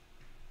canvas.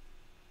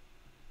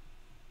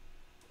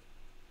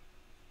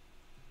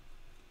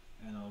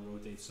 And I'll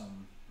rotate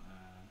some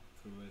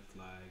through it,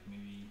 like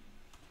maybe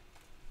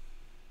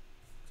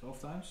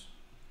 12 times.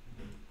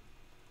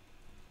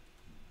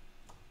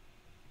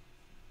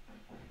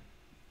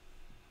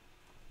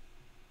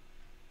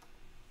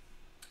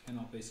 And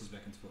I'll paste this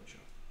back into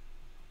Photoshop.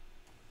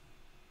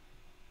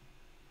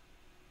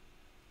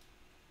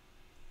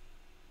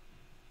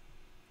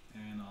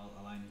 And I'll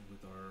align it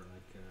with our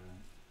like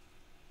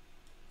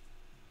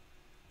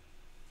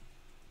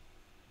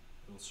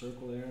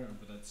circle there,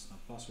 but that's not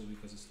possible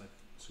because it's like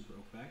super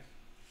opaque.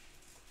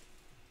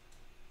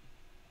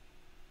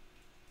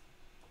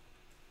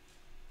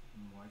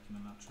 And why can I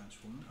not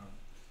transform it? Oh.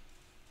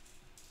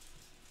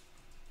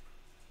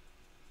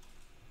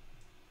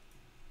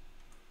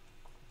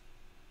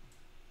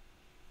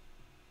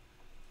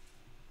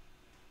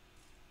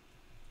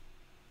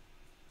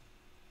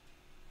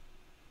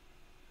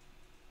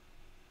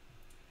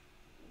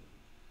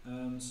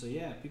 So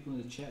yeah, people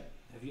in the chat,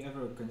 have you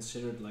ever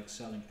considered like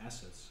selling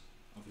assets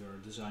of your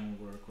design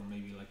work, or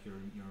maybe like your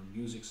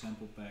music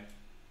sample pack?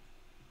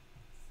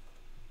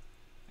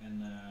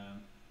 And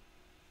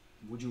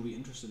would you be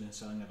interested in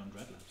selling that on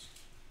Dreadlabs?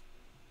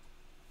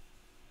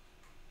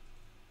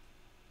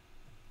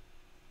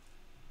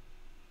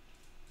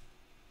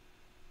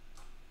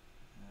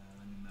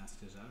 Let me mask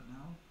this out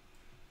now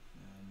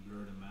and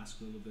blur the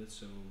mask a little bit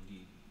so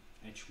the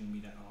edge won't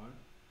be that hard.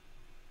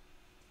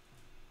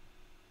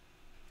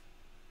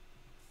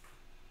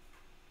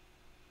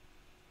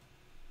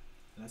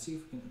 Let's see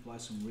if we can apply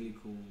some really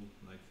cool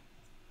like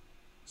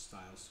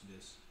styles to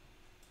this.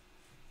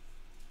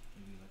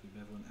 Maybe like a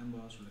bevel and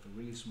emboss, or like a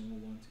really small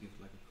one to give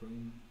like a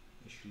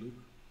chrome-ish look.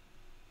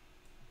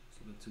 It's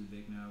a bit too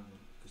big now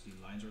because the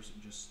lines are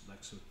just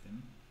like so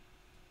thin.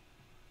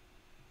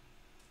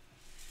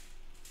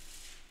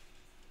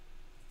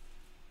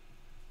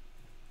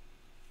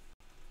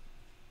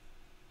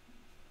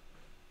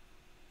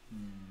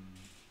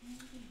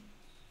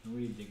 I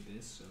really dig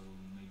this, so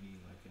maybe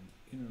like an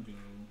inner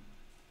glow,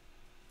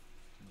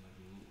 and like a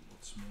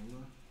lot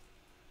smaller.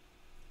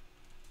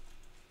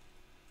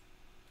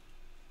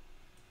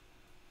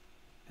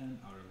 And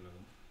outer glow.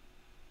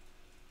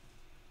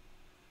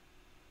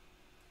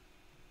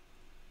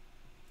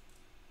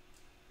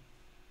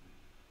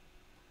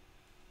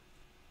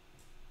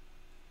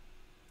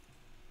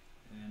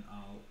 And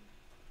I'll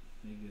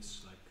make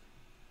this like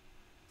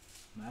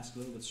mask a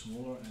little bit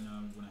smaller, and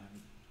I'm gonna have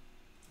it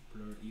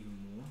blurred even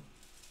more.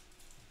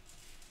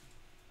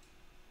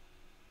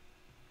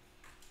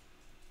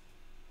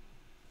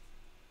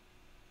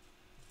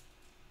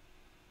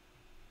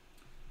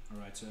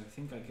 Alright, so I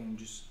think I can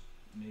just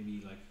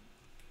maybe like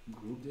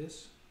group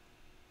this.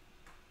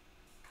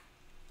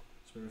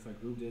 So if I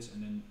group this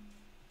and then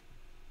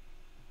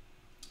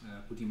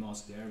put the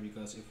mask there,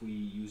 because if we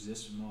use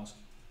this mask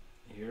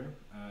here,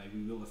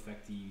 we will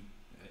affect the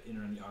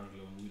inner and the outer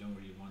glow, and we don't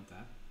really want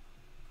that.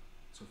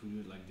 So if we do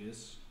it like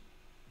this,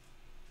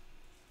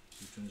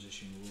 the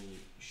transition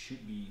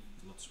should be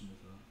a lot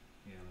smoother.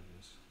 Yeah, like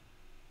this.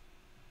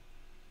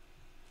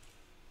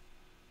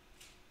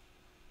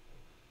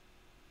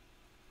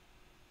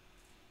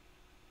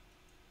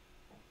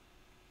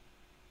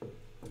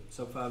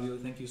 So Fabio,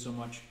 thank you so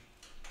much.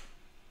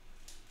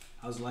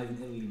 How's life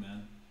in Italy,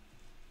 man?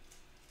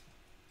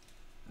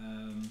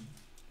 And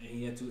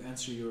yeah, to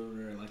answer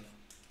your like,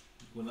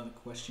 well, not a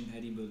question,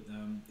 Eddie, but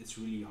it's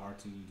really hard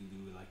to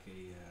do like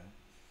a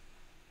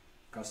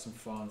custom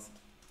font.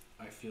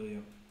 I feel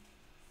you.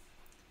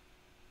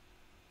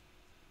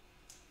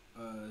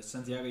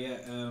 Santiago,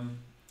 yeah.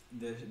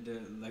 The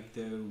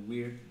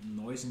weird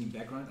noise in the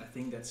background. I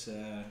think that's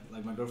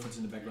like my girlfriend's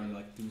in the background,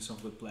 like doing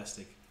something with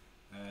plastic.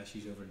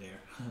 She's over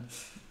there.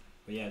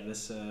 But yeah,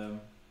 that's.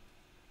 Don't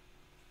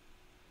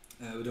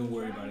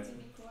worry about it. To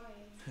be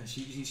quiet.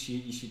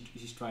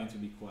 She's trying to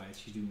be quiet.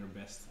 She's doing her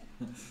best.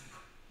 I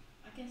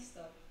can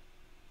stop.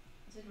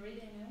 Is it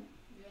really no?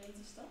 Do I need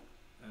to stop?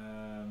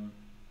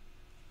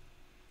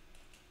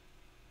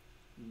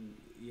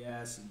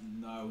 Yes.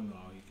 No.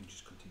 You can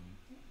just continue.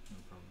 No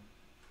problem.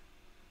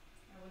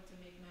 I want to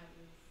make my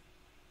move.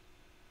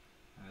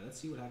 Let's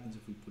see what happens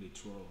if we put a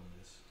twirl on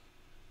this.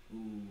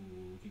 Ooh,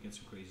 we can get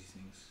some crazy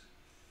things.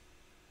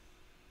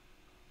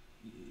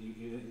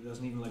 It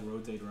doesn't even like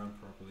rotate around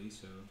properly,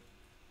 so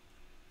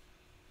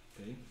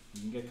okay,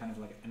 you can get kind of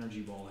like an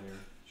energy ball here,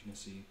 as you can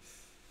see.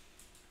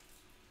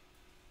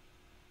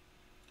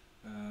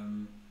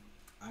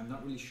 I'm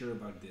not really sure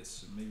about this,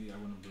 so maybe I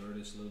want to blur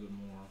this a little bit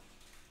more,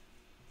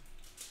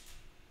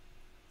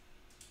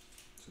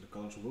 so the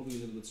colors will be a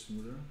little bit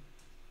smoother,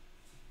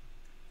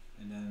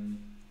 and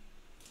then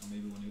I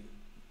maybe want to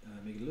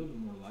make it a little bit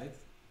more light,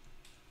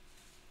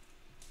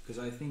 because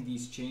I think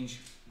these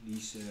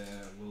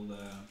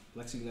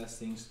plexiglass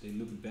things, they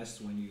look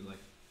best when you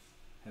like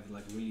have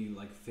like really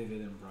like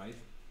vivid and bright,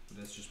 but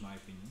that's just my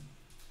opinion.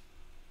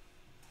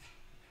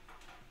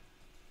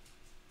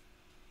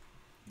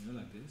 You know,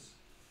 like this.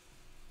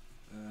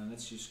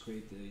 Let's just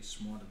create a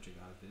smart object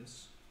out of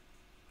this.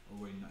 Oh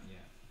wait, not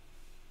yet.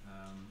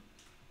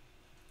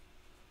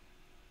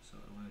 So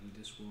I want to do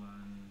this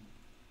one,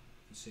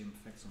 the same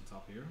effects on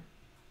top here.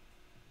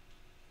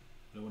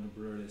 But I want to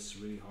blur this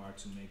really hard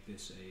to make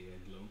this a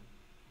glow.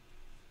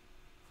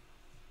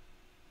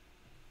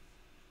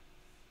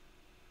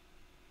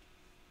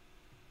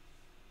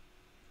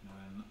 Now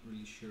I'm not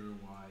really sure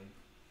why.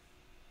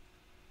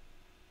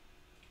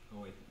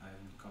 Oh wait, I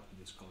haven't copied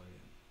this color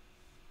yet.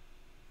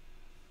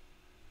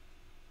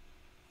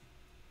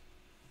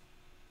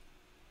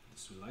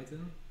 This to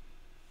lighten.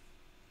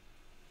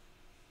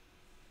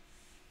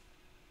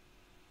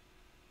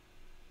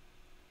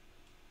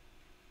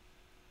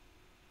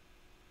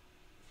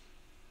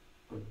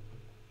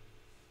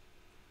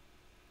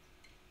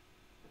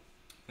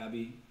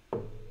 Gabby.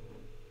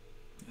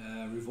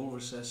 Revolver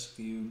says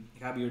to you,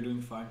 Gabby, you're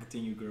doing fine.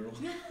 Continue, girl.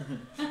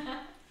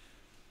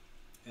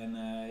 And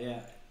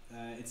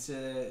it's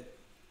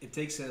it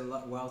takes a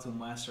while to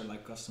master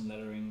like custom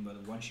lettering,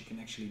 but once you can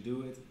actually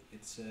do it,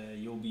 it's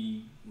you'll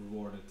be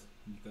rewarded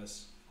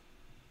because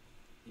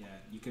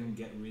you can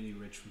get really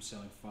rich from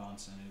selling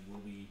fonts, and it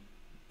will be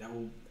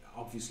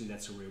obviously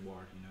that's a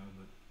reward, you know.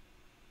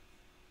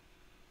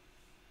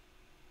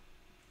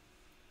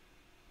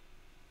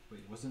 But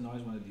wait, was the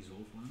noise when I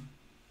dissolved one?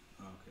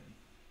 Oh, okay.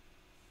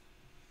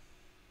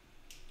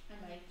 I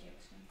like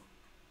Jackson.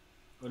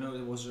 Oh no,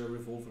 it was a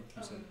revolver.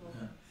 Oh,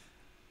 Revolver.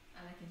 I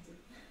like him too.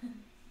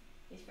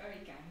 He's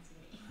very kind to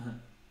me.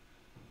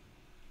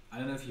 I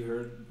don't know if you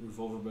heard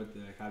Revolver, but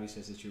Gabi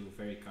says that you're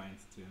very kind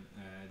to him.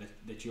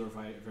 That you're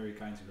very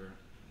kind to her,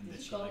 and Did that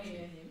you she call likes me you.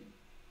 him?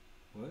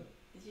 What?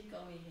 Did you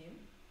call me him?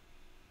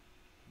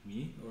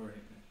 Me or?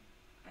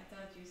 I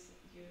thought you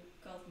you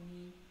called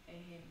me a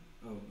him.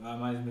 Oh, I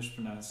might have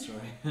mispronounced.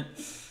 Sorry. I'm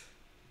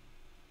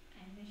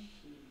a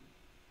she.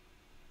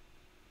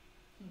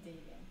 Continue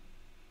again.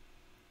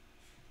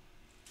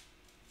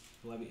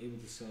 Will I be able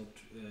to sell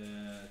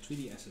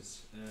 3D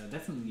assets?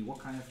 Definitely. What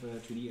kind of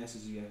 3D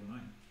assets do you have in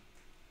mind?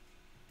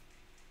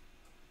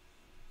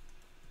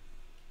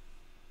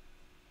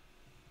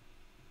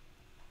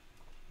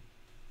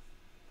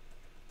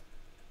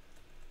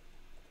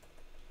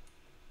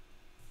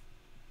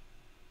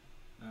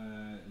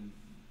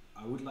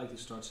 I would like to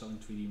start selling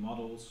 3D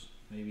models,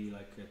 maybe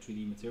like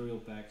 3D material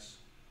packs,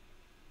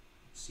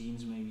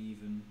 scenes maybe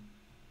even.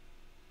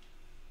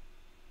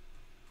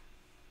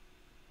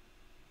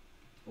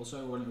 Also,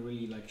 I want to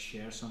really like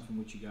share something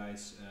with you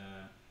guys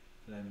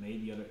that I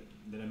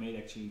made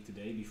actually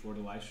today before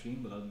the live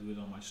stream, but I'll do it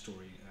on my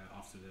story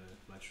after the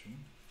live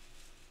stream.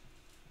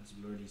 Let's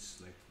blur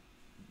these like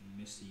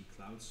misty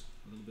clouds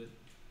a little bit.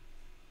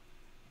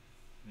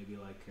 Maybe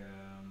like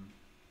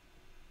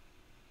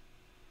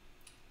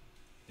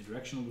the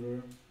directional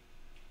blur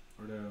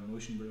or the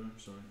motion blur.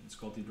 Sorry, it's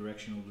called the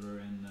directional blur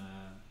in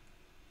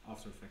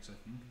After Effects, I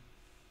think.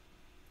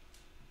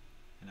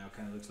 And now it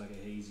kind of looks like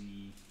a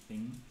hazy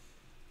thing.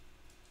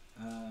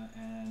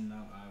 And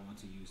now I want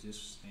to use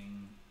this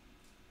thing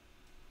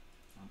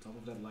on top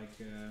of that, like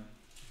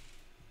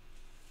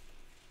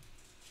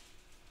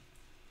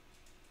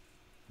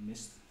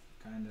mist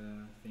kind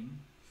of thing.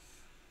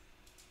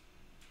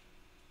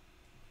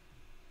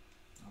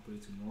 I'll put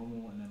it to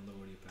normal and then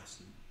lower the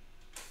opacity.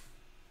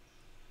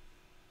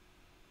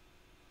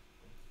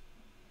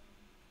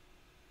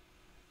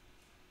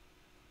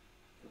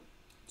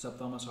 What's up,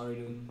 Thomas? How are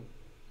you doing?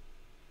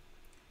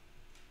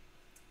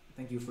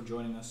 Thank you for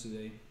joining us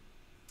today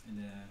in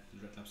the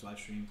Dreadlabs live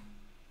stream.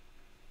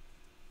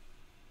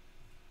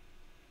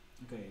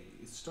 Okay,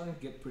 it's starting to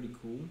get pretty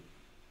cool.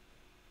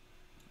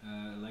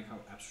 I like how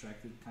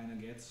abstract it kind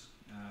of gets.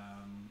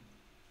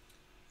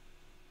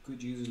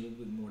 Could use a little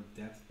bit more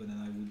depth, but then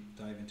I would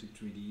dive into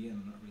 3D,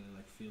 and I'm not really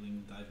like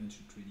feeling diving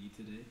into 3D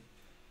today.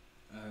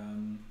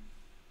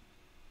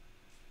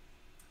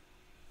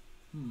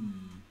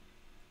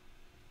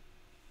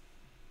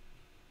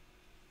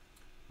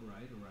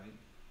 Alright.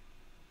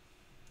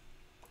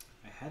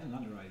 I had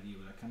another idea,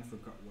 but I kind of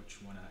forgot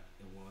which one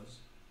it was.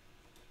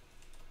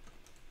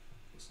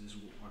 This is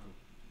artwork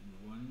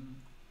 1.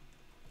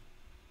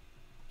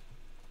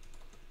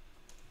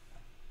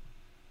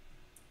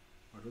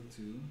 Artwork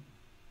 2.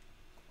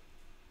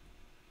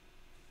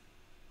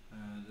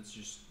 Let's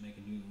just make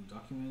a new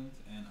document,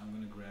 and I'm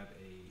gonna grab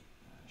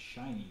a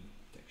shiny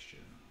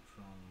texture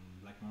from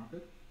Black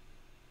Market.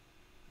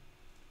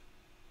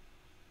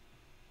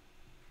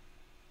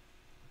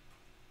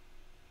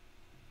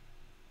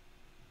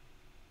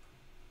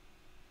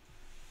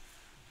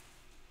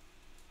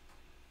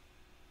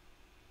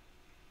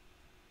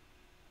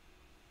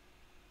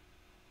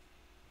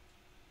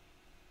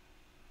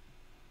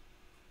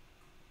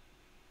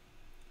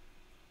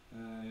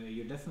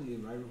 You're definitely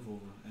right,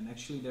 Revolver. And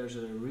actually, there's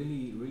a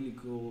really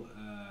cool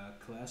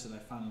class that I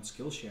found on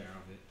Skillshare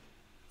of it.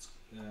 It's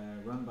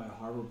run by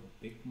Harbor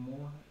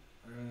Bigmore,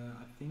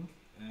 I think,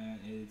 and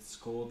it's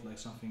called like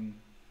something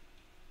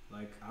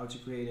like how to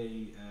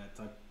create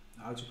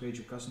how to create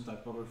your custom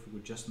typography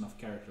with just enough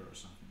character or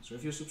something. So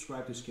if you're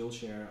subscribed to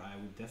Skillshare, I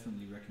would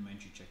definitely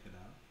recommend you check it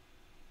out.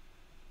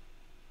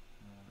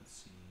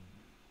 Let's see.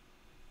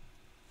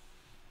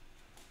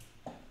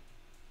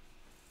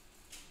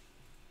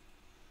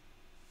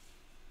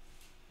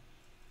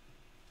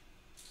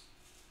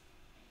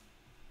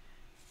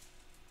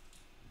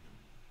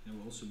 It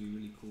will also be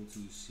really cool to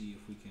see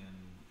if we can,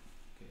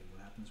 okay,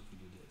 what happens if we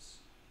do this?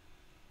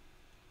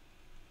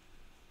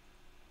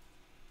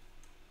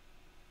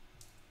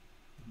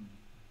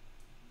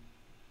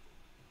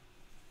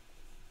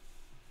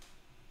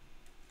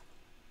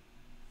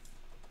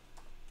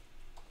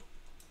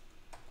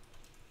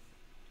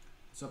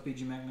 What's up,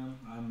 PG Magnum?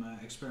 I'm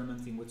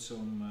experimenting with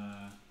some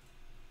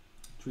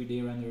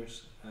 3D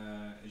renders,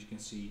 as you can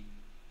see,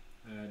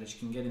 that you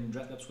can get in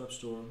Dreadlabs web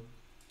store.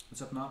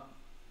 What's up, Nop?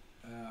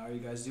 How are you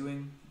guys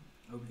doing?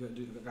 Hope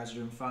you guys are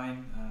doing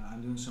fine.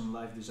 I'm doing some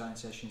live design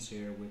sessions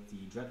here with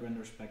the Dread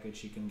Renders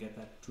package. You can get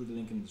that through the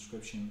link in the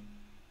description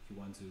if you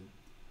want to.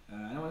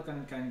 And I want to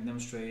kind of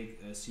demonstrate,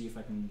 see if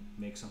I can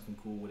make something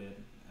cool with it.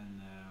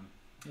 And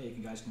yeah,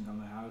 you guys can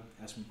come out,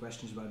 ask me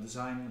questions about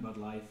design, about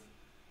life,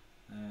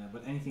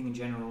 but anything in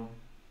general,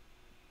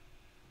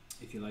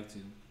 if you like to.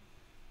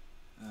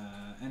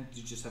 And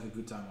to just have a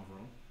good time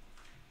overall.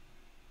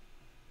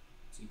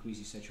 Let's increase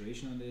the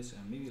saturation on this,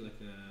 and maybe like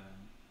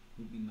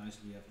would be nice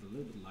if we have it a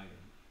little bit lighter.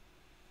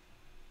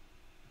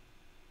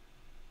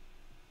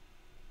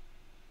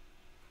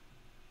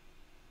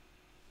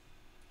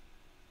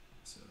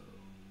 So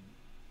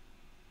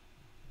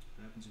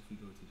what happens if we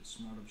go to the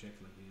smart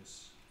object like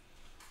this?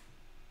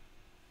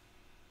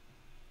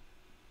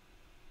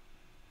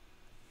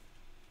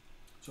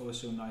 It's always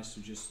so nice to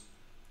just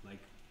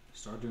like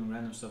start doing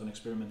random stuff and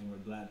experimenting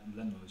with blend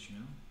modes, you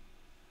know?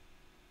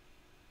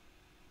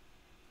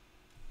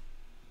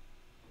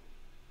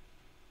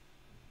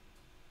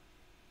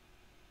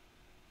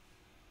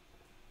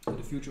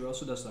 The Future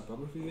also does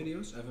typography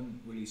videos. I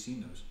haven't really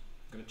seen those.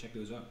 Gotta check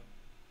those out.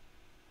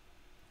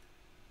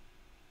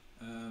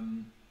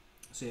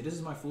 So yeah, this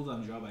is my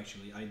full-time job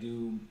actually. I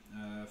do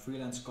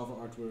freelance cover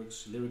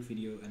artworks, lyric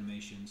video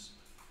animations,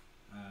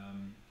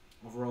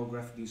 overall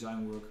graphic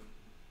design work.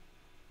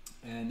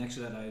 And next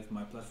to that I have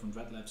my platform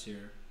Dreadlabs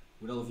here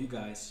with all of you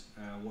guys,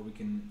 where we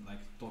can like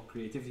talk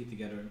creativity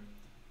together,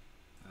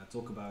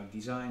 talk about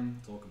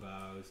design, talk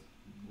about,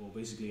 well,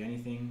 basically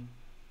anything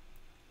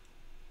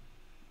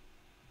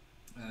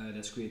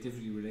that's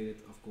creativity related,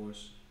 of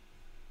course.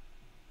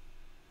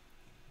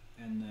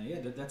 And yeah,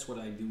 that's what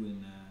I do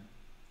in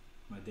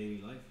my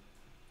daily life.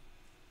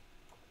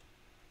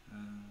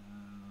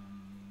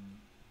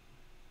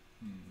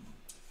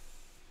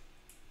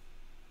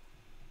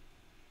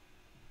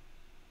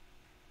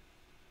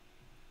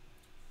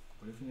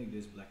 What if we make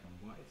this black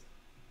and white?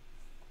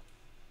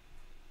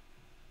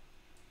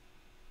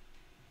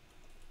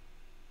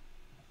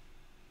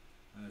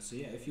 So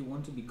yeah, if you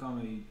want to become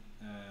a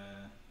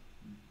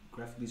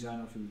graphic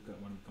designer, if you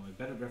want to become a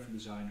better graphic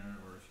designer,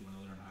 or if you want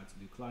to learn how to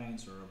do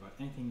clients or about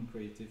anything in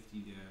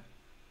creativity,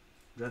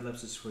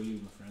 Dreadlabs is for you,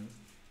 my friend.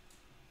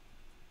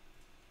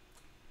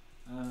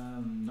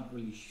 Not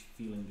really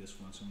feeling this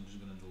one, so I'm just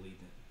gonna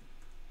delete it.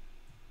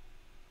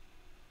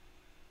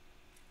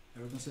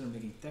 Ever consider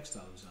making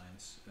textile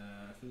designs?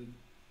 I feel like,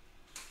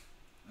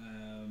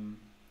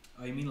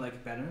 oh, you mean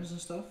like patterns and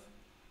stuff?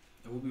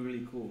 That would be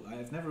really cool.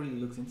 I've never really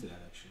looked into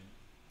that actually.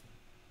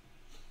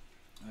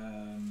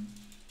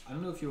 I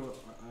don't know if you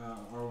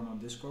are on our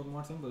Discord,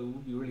 Martin, but it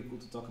would be really cool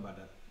to talk about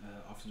that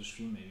after the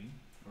stream maybe,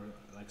 or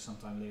like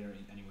sometime later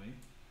anyway,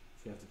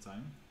 if you have the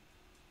time.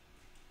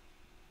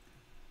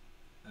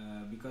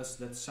 Because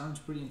that sounds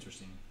pretty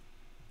interesting.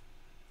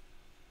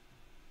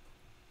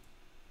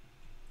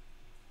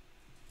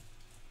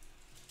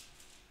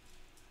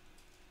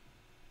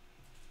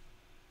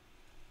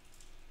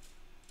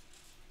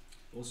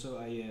 Also,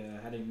 I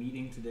had a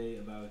meeting today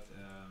about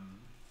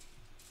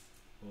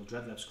well,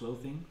 Dreadlabs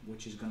clothing,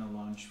 which is gonna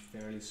launch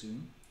fairly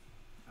soon.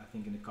 I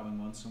think in the coming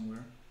months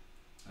somewhere.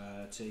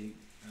 It's a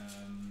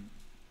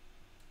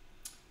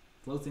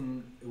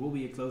clothing. It will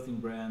be a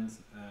clothing brand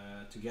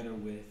together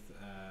with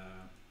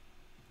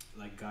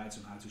like guides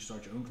on how to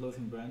start your own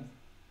clothing brand.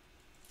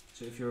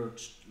 So if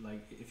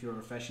you're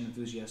a fashion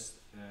enthusiast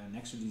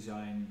next to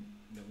design,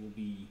 that will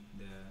be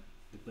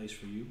the place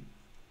for you.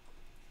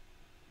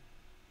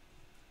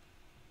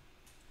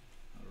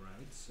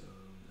 Alright, so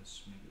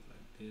let's make it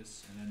like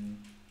this, and then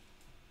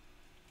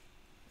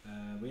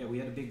but yeah, we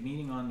had a big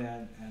meeting on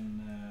that,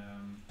 and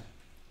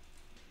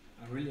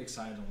I'm really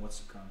excited on what's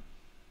to come.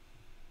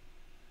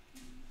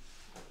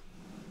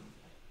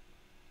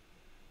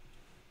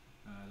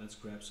 Let's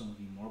grab some of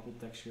the marble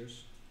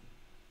textures,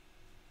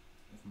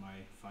 if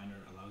my finder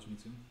allows me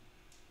to.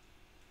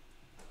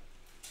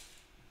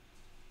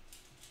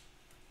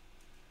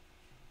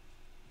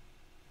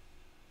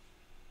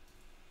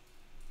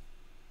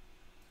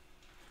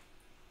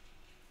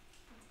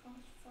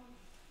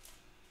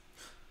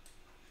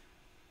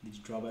 Did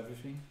you drop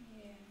everything?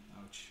 Yeah.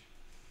 Ouch.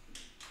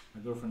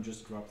 My girlfriend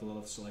just dropped a lot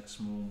of like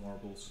small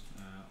marbles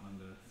on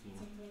the floor. I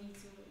think we need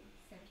to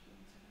vacuum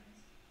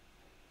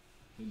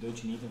tonight.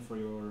 Don't you need them for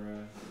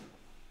your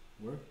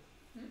work?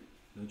 Hmm?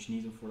 Don't you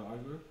need them for the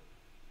artwork?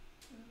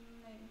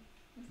 Maybe.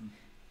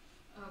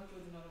 I'll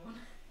put another one.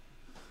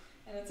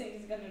 And I think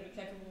it's gonna look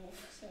like a wolf,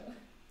 so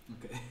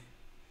Okay.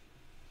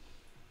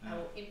 I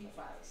will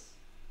improvise.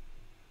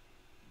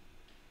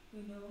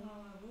 We know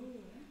how I will,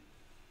 eh?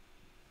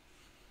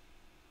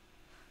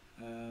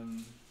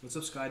 What's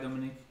up, Sky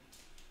Dominic?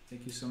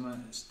 Thank you so much.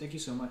 Thank you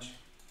so much.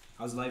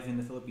 How's life in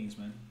the Philippines,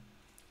 man?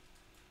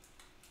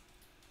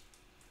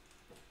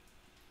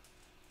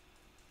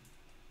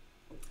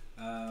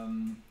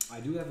 I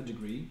do have a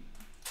degree,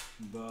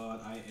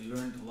 but I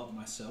learned a lot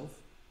myself.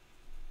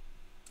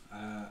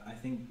 I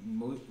think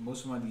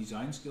most of my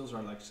design skills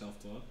are like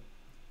self-taught.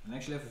 And I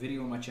actually have a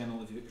video on my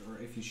channel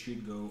if you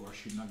should go or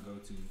should not go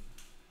to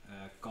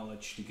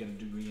college to get a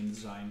degree in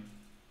design.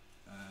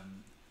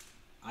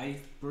 I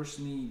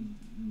personally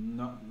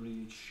not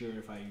really sure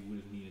if I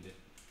would have needed it.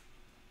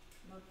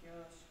 Not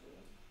your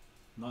school.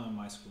 Not in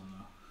my school,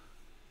 no.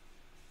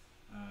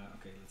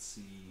 Okay, let's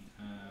see.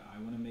 I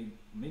want to make.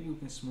 Maybe we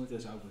can smooth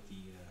this out with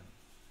the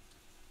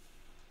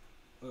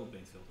oil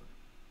paint filter.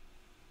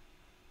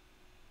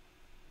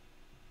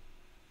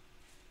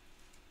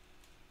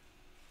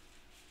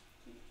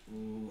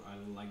 Oh, I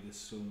like this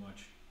so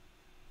much.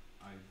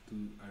 I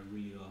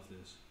really love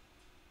this.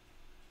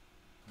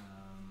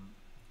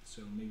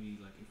 So maybe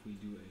like if we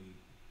do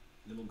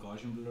a little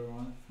Gaussian blur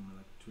on it from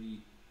like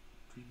 3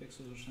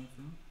 pixels or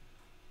something,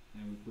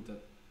 and we put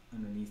that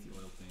underneath the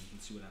oil paint.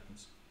 Let's see what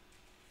happens.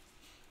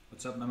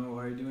 What's up, Memo?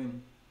 How are you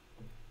doing?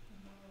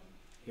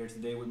 Here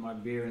today with my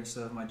beer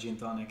instead of my gin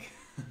tonic.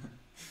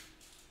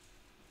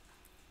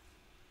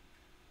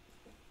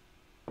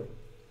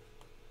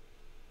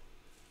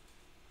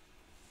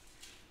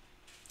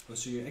 Oh,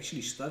 so you're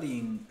actually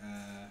studying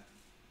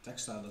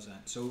textile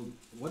design. So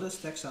what does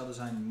textile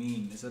design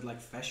mean? Is it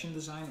like fashion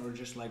design, or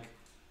just like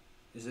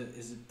is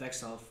it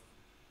textile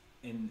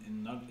in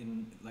not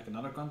in like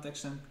another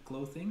context than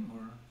clothing?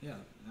 Or yeah,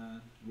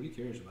 really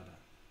curious about that.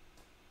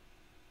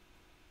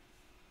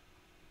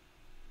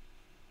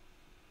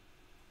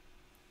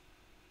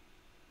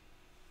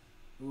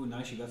 Ooh,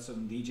 nice! You got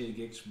some DJ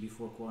gigs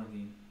before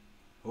quarantine.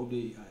 I hope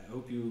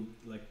you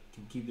like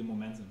can keep the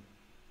momentum.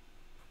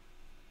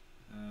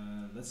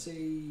 Let's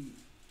say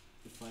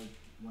if I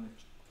want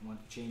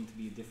the chain to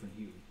be a different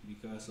hue,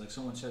 because like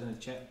someone said in the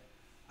chat,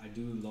 I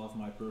do love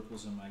my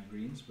purples and my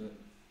greens, but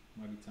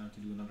might be time to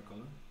do another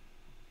color.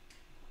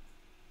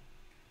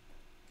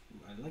 Ooh,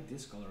 I like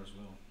this color as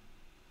well.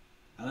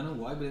 I don't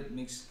know why, but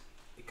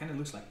it kind of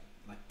looks like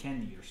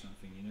candy or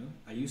something, you know.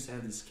 I used to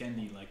have this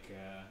candy like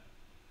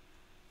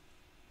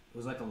it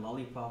was like a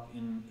lollipop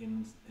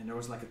and there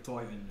was like a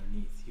toy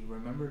underneath. You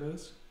remember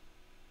those?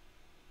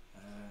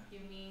 You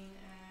mean?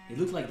 It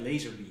looked like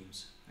laser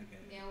beams. Okay.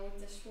 Yeah, with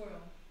the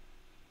swirl.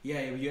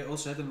 Yeah, you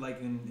also had them like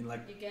in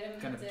like You get them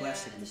kind at of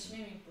plastic. the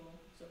swimming pool.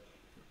 So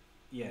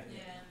Yeah.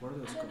 yeah. What are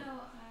those I called?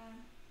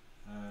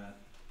 don't know.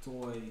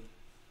 Toy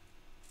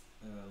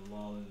You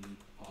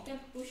lollipop. can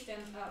push them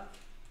up.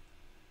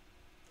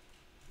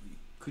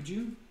 Could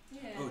you?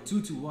 Yeah. Oh,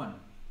 2 to 1.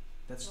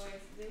 That's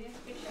Wait, do you have a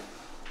picture?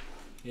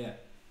 yeah.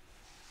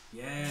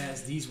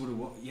 Yes, these were the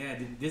yeah.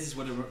 This is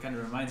what it kind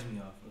of reminds me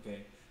of. Okay.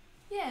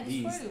 Yeah, the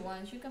These. swirly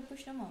ones. You can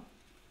push them up.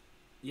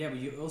 Yeah, but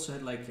you also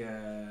had like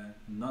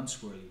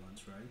non-swirly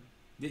ones, right?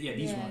 Yeah,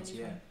 these ones. This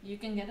Yeah. one. You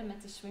can get them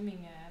at the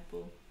swimming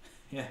pool.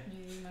 Yeah.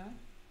 You know.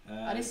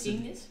 Are they so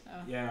seeing this?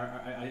 Oh.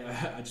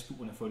 Yeah, I just put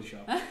one in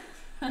Photoshop.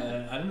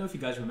 I don't know if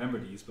you guys remember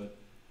these, but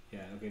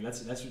yeah, okay,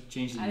 let's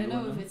change the I don't hue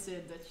on know if them. it's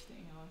a Dutch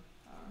thing or.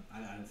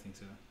 I don't think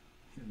so.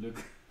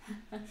 Look.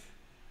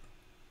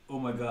 Oh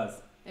my god.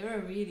 They were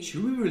really.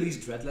 Should we release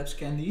Dreadlabs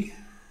candy?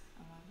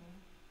 Oh my god.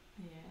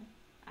 Yeah,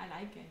 I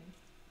like it.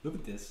 Look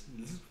at this.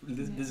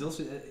 This is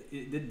also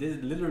this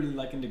is literally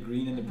like in the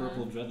green and the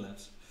purple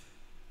Dreadlabs.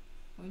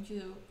 Won't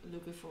you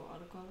looking for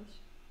other colors?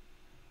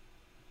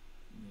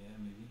 Yeah,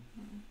 maybe.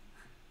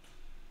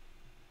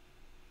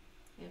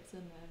 Je hebt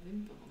een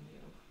wimper onder je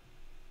oog.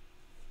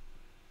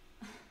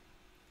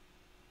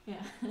 Ja.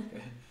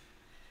 Okay.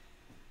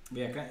 But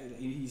yeah,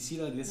 you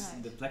see like this,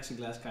 Nice. the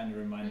plexiglass kind of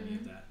reminded me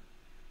of that.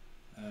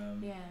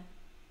 Yeah,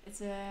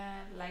 it's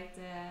like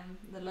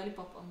the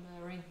lollipop on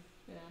the ring.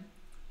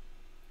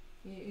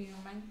 You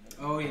remind?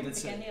 Oh yeah,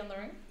 that's the candy on the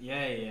ring.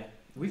 Yeah.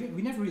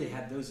 We never really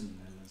had those in the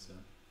Netherlands, so.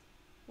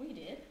 We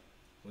did.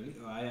 Really?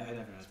 Oh, I never had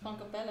them.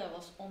 Spankapelle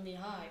was on the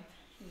hype.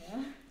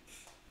 Yeah.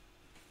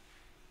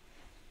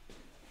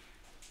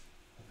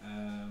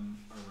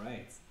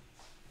 Alright.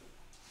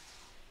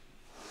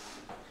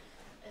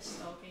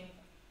 Talking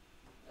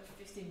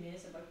 15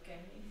 minutes about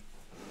candy.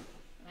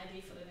 An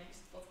idea for the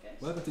next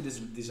podcast. Welcome to this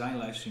design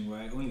live stream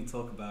where I only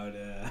talk about.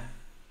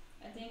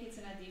 I think it's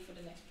an idea for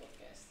the next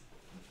podcast.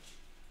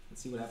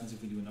 Let's see what happens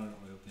if we do another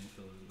oil paint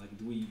filter. Like,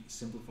 do we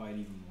simplify it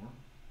even more?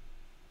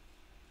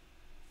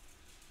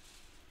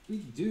 We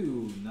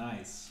do.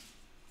 Nice.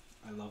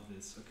 I love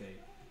this. Okay.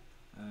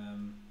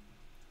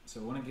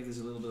 So I want to give this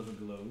a little bit of a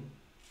glow.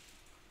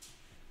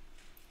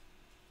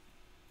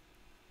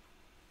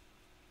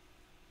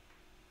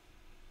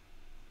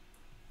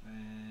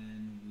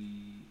 And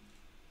we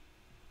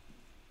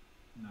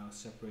now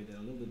separate that a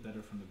little bit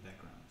better from the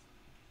background.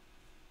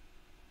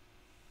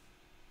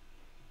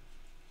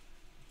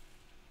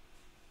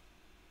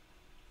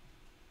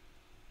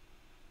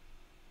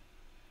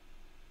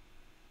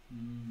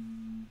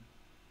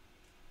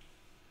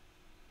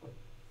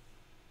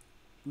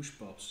 Push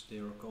pops, they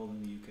are called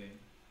in the UK.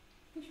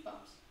 Push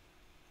pops.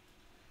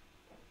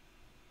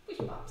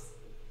 Push pops.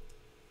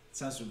 It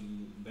sounds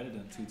better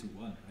than 2 to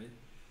 1, right?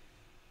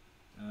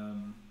 I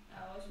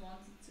always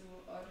wanted to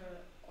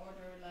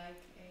order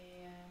like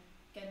a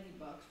candy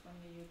box from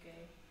the UK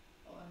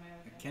or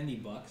America. A candy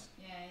box?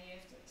 Yeah, you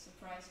have to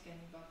surprise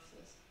candy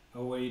boxes.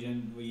 Oh, where you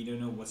don't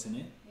know what's in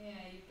it?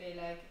 Yeah, you pay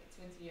like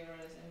 20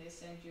 euros and they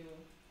send you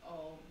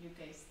all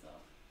UK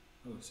stuff.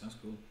 Oh, sounds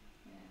cool.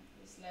 Yeah,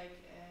 this It's like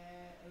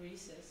a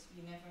recess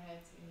we never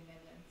had in the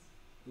Netherlands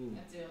Ooh.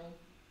 until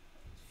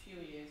a few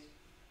years.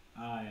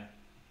 Ah,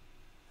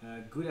 yeah.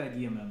 Good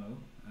idea, Memo.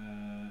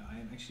 I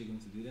am actually going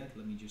to do that.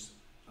 Let me just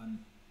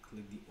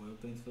unclick the oil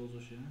paint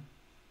filters here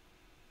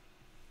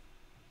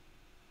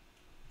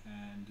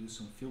and do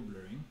some fill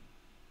blurring.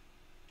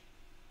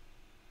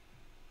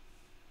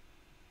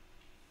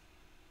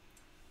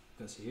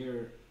 Because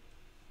here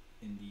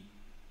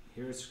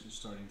it's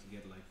starting to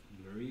get like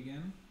blurry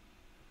again,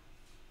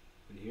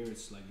 but here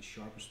it's like the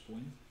sharpest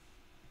point.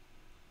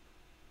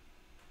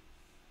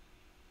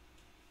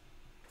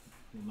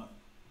 Well, not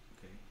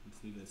okay.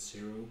 Let's leave it at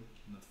 0,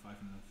 not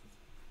 550.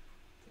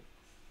 Okay.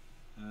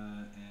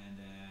 And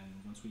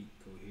then once we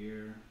go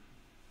here,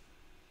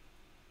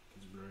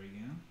 it's blurry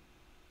again.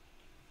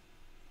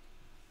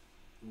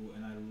 Ooh,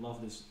 and I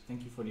love this.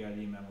 Thank you for the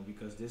idea, Memo,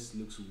 because this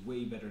looks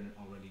way better than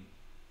already.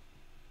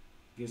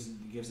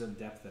 Gives that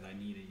depth that I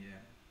needed, yeah.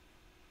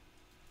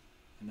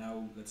 And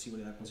now let's see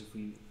what happens if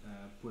we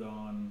put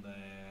on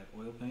the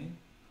oil paint.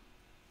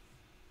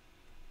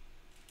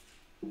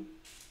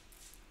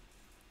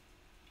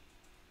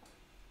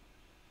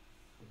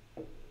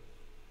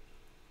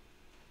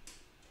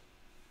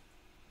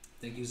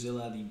 Thank you,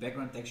 Zilla. The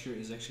background texture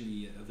is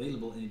actually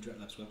available in the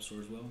Dreadlabs web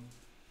store as well.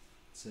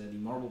 It's the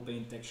marble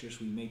paint textures.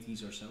 We make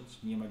these ourselves,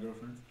 me and my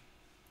girlfriend.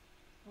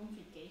 On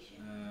vacation.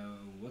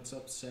 What's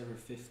up, server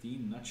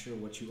 15? Not sure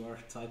what you are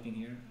typing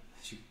here.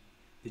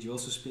 Did you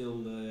also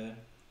spill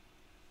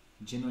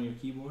gin on your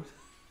keyboard?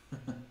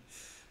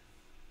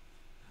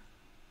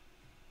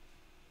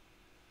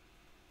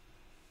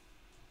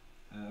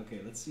 Okay,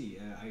 let's see.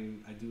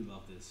 I do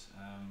love this.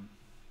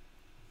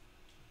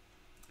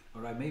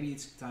 Alright, maybe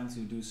it's time to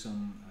do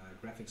some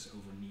graphics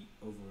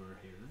over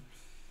here.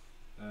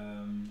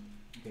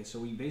 Okay, so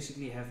we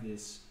basically have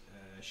this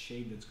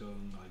shape that's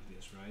going like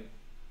this, right?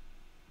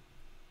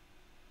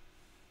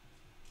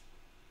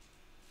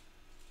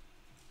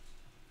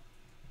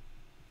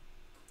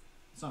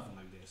 Something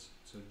like this.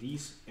 So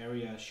these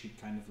areas should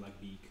kind of like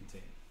be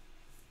contained.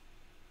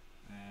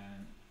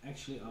 And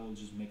actually I will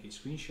just make a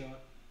screenshot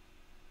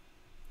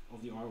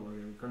of the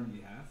artwork we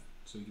currently have,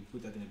 so we can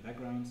put that in the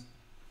background.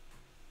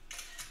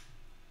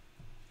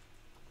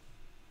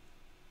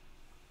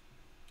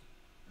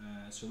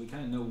 So we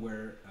kind of know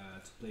where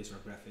to place our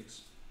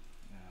graphics.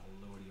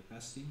 I'll lower the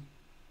opacity.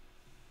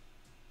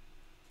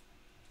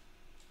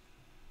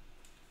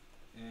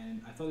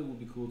 And I thought it would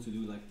be cool to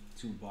do like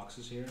 2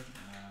 boxes here.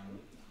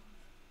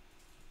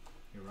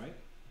 You're right.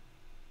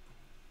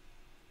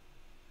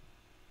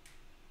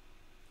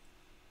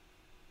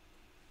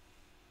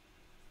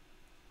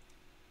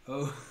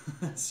 Oh,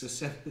 so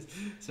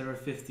Sarah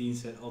 15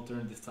 said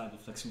alternative type of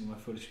flexing my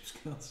Photoshop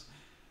skills.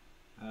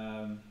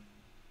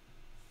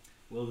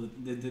 Well,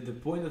 the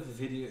point of the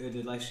video,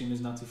 the live stream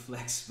is not to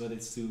flex, but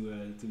it's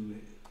to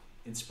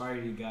inspire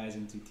you guys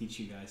and to teach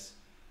you guys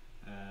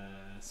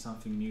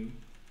something new.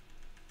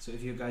 So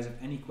if you guys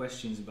have any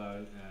questions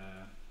about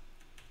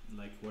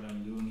like what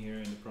I'm doing here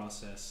in the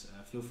process,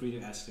 feel free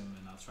to ask them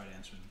and I'll try to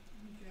answer them.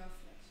 You are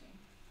flexing.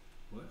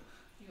 What?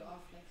 You are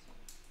flexing.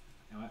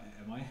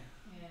 Am I?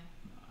 Yeah.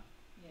 Nah.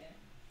 Yeah.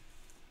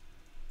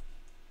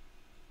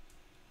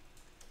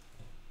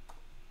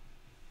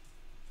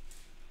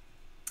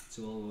 It's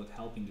all about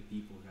helping the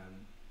people,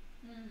 Gavin.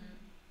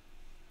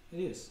 It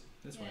is.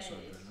 That's why I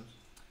started Dreadlabs.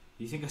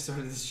 Do you think I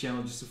started this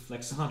channel just to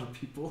flex on other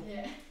people?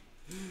 Yeah.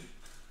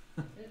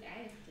 Look,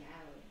 I have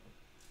cloud.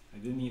 I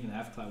didn't even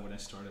have cloud when I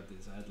started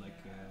this. I had like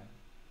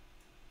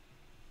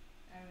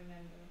I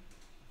remember.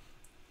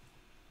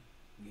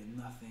 we had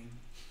nothing.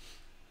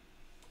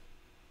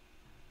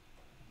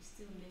 You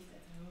still lived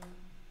at home.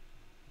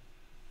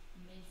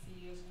 Made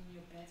videos in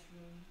your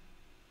bedroom.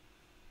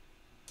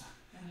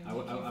 I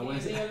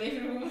went in your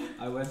living room.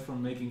 I went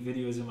from making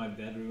videos in my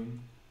bedroom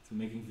to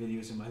making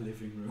videos in my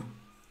living room.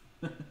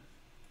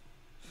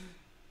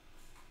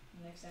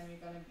 Next time you're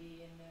gonna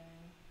be in the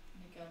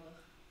kelder.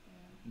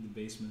 In the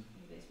basement.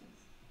 In the basement.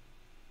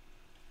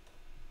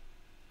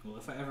 Well,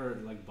 if I ever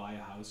like buy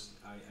a house,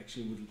 I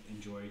actually would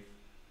enjoy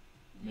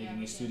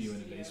making a studio in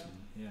the basement.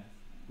 Yeah,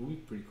 it would be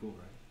pretty cool,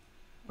 right?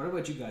 What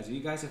about you guys? Do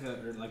you guys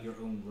have like your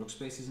own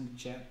workspaces in the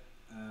chat,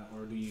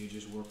 or do you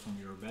just work from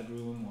your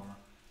bedroom, or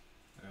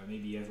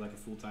maybe you have like a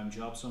full-time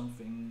job,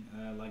 something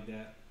like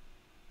that?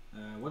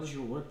 What does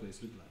your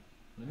workplace look like?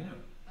 Let me know.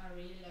 I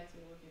really like to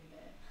work in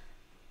bed.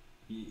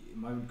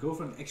 My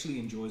girlfriend actually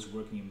enjoys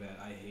working in bed.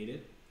 I hate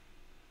it.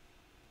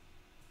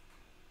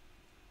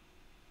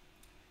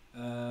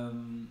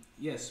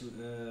 Yes,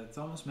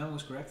 Thomas, Mel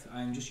was correct.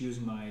 I'm just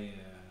using my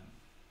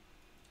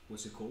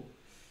what's it called?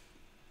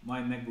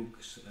 My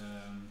MacBook's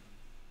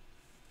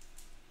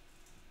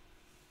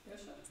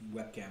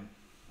webcam.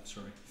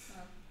 Sorry.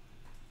 Oh.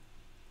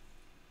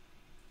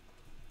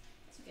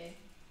 It's okay.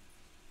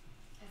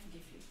 I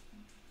forgive you.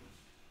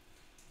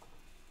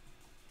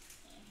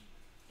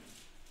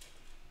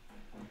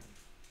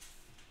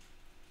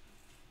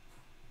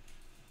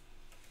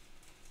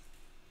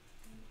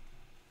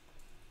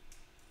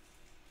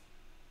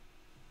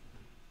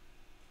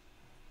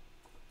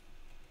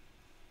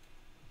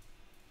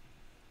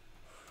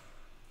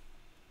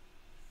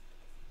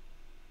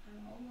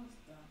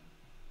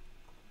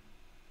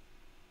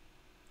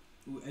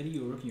 Eddie,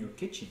 you work in your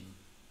kitchen.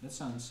 That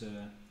sounds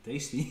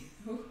tasty.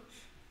 Who?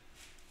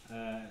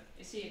 uh,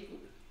 Is he a cook?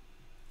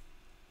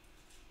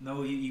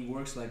 no, he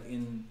works like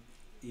in.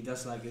 He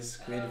does like his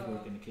creative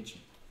work Oh. in the kitchen.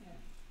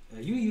 Yeah.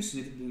 You used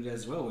to do that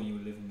as well when you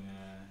were living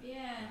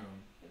Yeah. at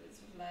home. But it was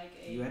like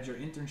a. You had your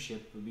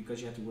internship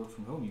because you had to work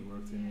from home. You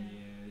worked in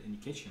the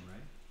kitchen,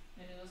 right?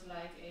 And it was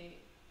like a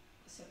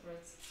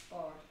separate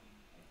part,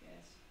 I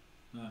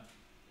guess.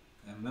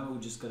 Memo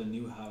just got a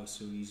new house,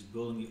 so he's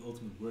building the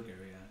ultimate work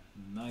area.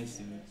 Nice,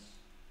 dude. Yes.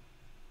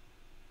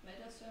 Where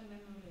does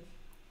Memo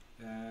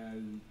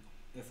live?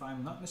 If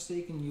I'm not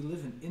mistaken, you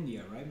live in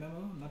India, right,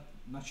 Memo?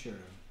 Not sure.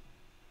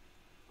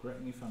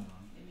 Correct me if I'm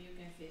wrong. Maybe you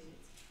can visit.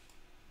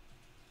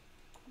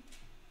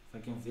 If I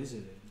can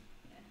visit it,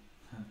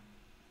 Yeah.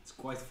 it's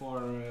quite far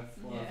of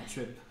a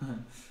trip.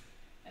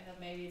 I thought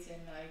maybe it's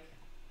in like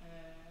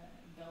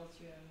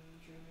Belgium,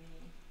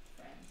 Germany,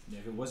 France. Yeah,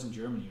 if it was in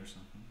Germany or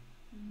something.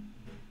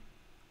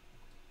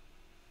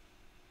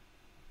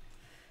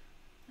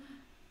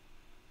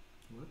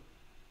 What?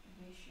 A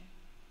beestje.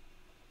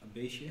 A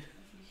beestje?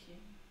 A beestje.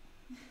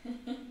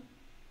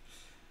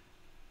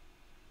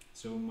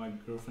 So my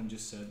girlfriend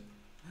just said,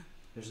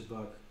 "There's a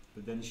bug,"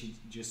 but then she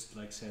just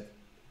like said,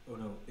 "Oh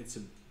no, it's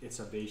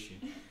a beestje."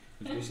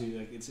 It's basically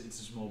like it's a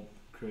small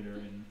critter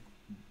in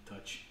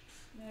Dutch.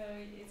 No,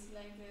 it's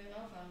like the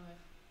Ralfhanger.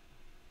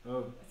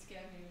 Oh, It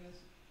scared me because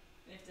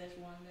if there's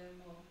one, there are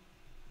more.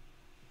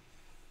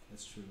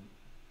 that's true.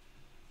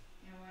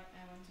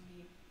 I want to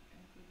be a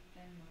good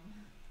plant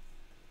mom.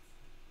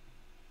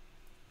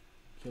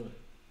 Kill it.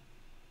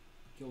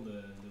 Kill the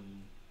little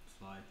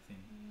fly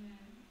thing.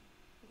 Yeah,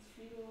 it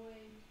flew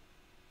away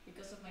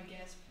because of my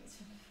gasp.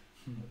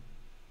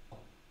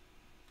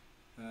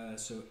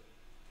 So,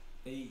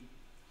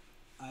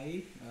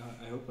 I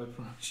hope I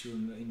pronounced your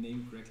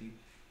name correctly.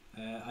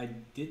 I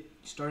did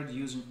started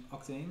using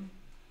Octane,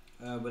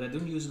 but I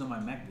don't use it on my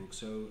MacBook.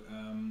 So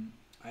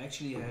I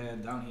actually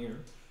had down here.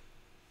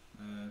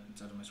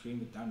 It's out of my screen,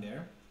 but down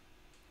there,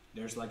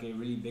 there's like a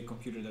really big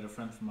computer that a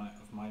friend of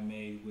mine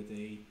made with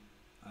a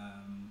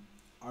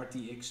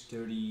RTX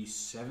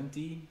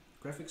 3070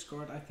 graphics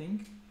card, I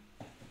think.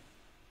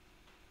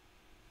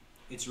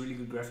 It's a really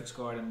good graphics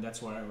card, and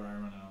that's where I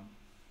run on.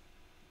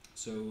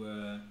 So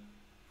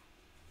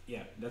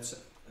yeah, that's.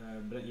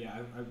 But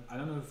yeah, I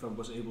don't know if I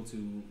was able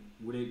to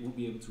would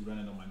be able to run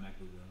it on my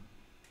MacBook though.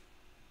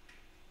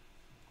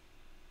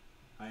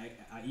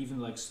 I even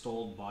like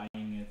stalled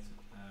buying it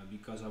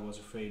because I was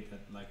afraid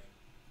that like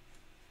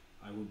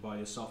I would buy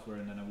the software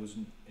and then I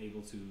wasn't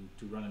able to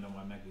run it on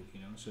my MacBook,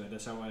 you know. So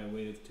that's how I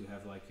waited to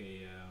have like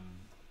a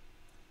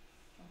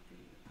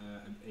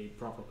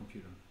proper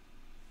computer.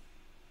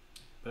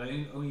 But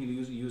I only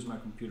use my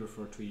computer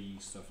for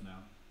 3D stuff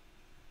now.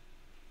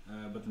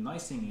 But the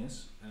nice thing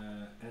is,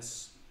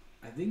 as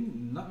I think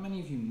not many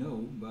of you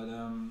know, but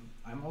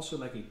I'm also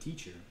like a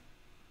teacher.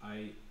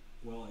 On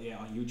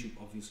YouTube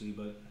obviously,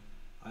 but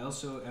I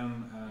also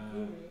am.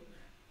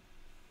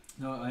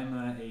 No, I'm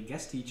a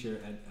guest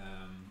teacher at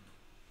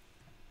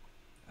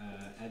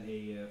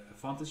a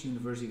Fontys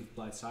University of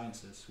Applied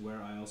Sciences,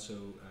 where I also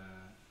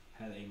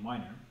had a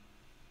minor.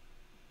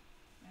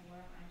 And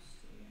where I'm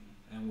studying.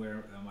 And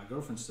where my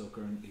girlfriend's still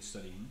currently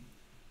studying.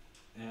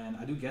 And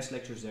I do guest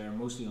lectures there,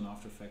 mostly on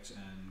After Effects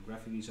and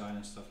graphic design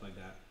and stuff like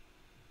that.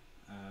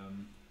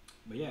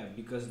 But yeah,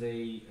 because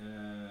they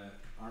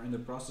are in the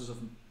process of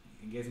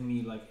giving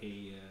me like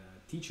a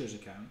teacher's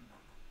account,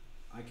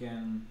 I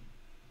can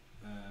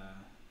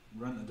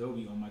run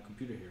Adobe on my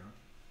computer here,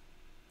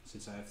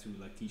 since I have to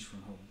like teach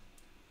from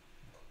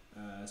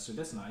home. So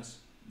that's nice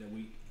that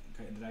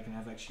I can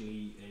have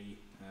actually a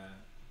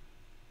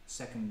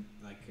second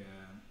like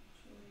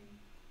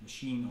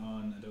machine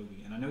on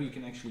Adobe, and I know you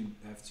can actually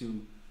have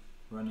two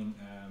running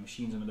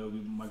machines on Adobe.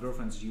 My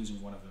girlfriend's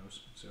using one of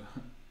those, so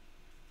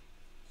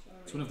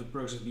it's one of the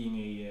perks of being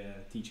a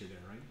teacher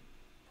there, right?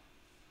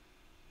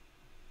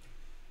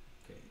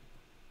 Okay.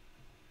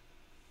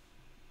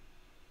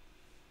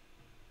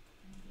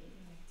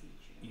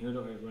 You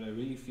know what I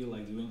really feel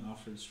like doing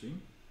after the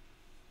stream?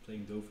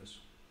 Playing Dofus.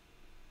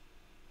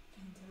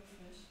 Playing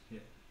Dofus? Yeah.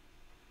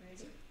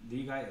 Really?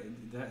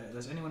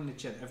 Does anyone in the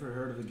chat ever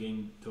heard of the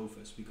game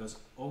Dofus? Because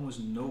almost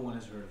no one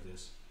has heard of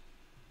this.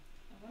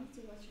 I wanted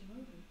to watch a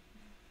movie.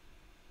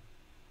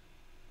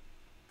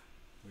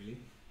 Really?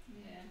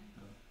 Yeah.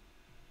 Oh.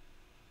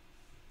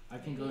 I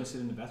can go and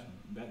sit in the bedroom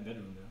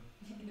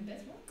though. In the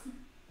bedroom?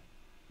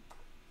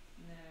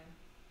 No.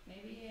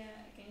 Maybe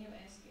can you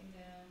ask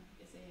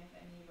if they have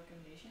any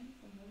recommendation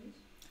for movies?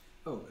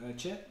 Oh,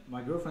 chat.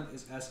 My girlfriend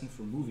is asking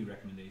for movie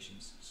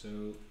recommendations.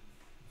 So.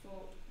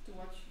 To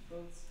watch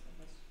both of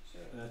us. So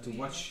to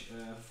watch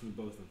for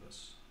both of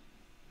us.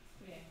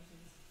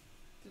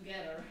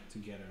 Together.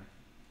 Together.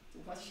 To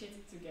watch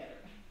it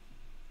together.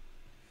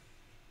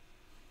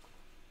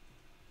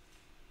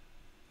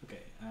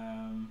 Okay.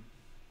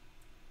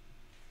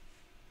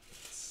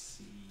 Let's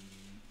see.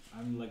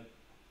 I'm like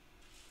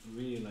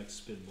really like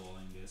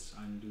spitballing this.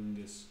 I'm doing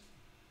this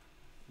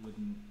with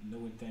no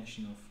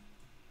intention of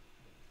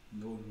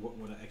knowing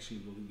what I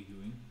actually will be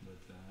doing. But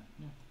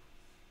yeah.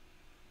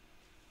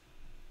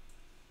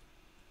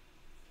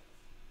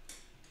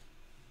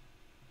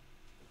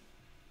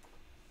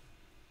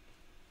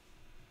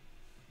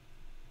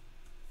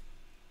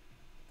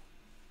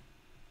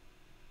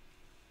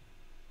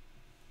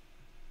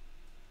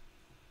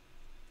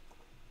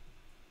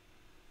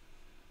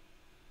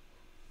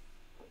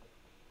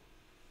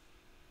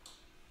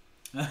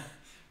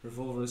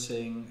 Revolver is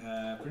saying,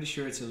 pretty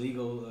sure it's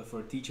illegal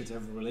for a teacher to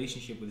have a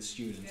relationship with a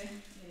student,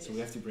 so we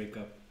have to break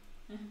up.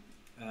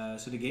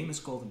 So the game is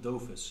called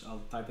Dofus.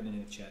 I'll type it in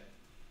the chat.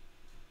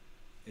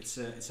 It's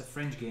a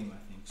French game, I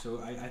think.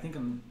 So I think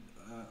I'm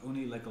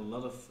only like a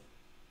lot of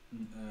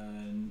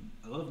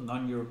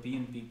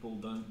non-European people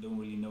don't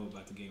really know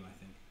about the game. I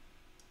think.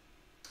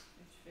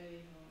 It's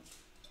very hard.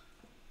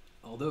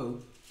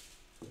 Although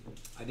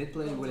I did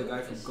play with a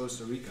guy from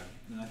Costa Rica,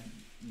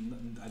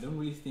 and I don't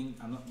really think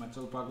my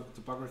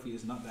topography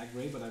is not that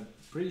great, but I'm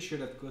pretty sure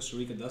that Costa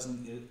Rica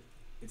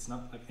it's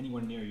not like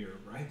anywhere near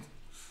Europe, right?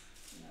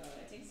 No,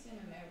 I think it's in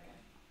America.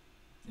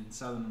 In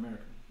Southern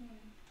America. Yeah.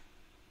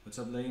 What's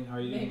up, Lane? How are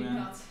you doing, Maybe man?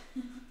 not.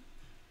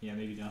 Yeah,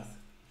 maybe not.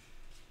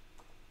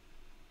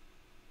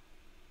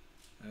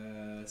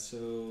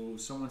 So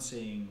someone's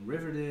saying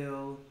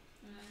Riverdale,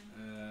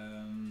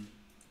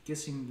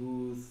 Kissing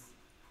Booth,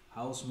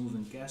 House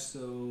Moving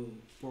Casto,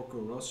 Porco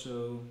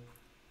Rosso.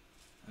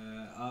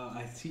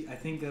 I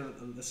think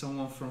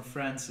someone from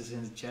France is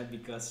in the chat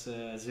because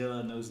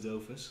Zilla knows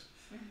Dofus.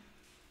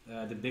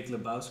 The Big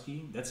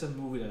Lebowski. That's a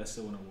movie that I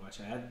still want to watch.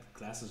 I had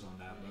classes on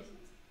that, but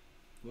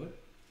what?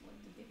 What,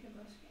 The Big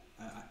Lebowski?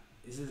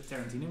 Is it a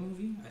Tarantino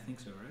movie? I think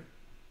so, right?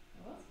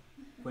 What?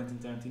 Quentin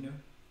Tarantino.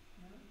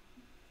 No.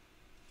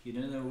 You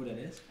don't know who that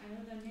is? I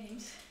know their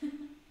names.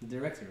 The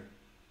director.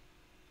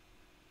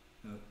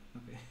 Oh,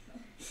 okay.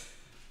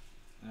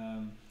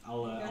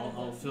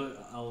 I'll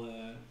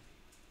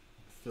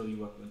fill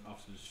you up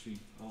after the stream.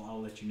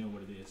 I'll let you know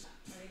what it is.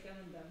 Are you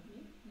gonna dump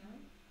me?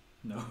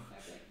 No? No.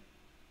 Okay.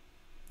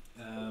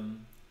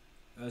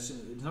 So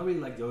it's not really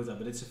like Dota,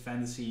 but it's a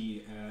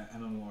fantasy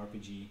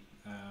MMORPG.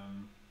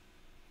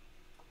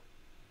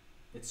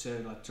 It's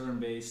like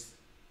turn-based.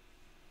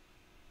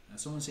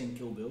 Someone's saying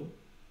Kill Bill.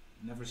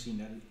 Never seen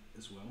that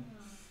as well.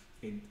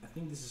 Okay, I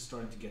think this is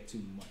starting to get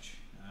too much.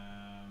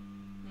 Now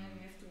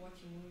we have to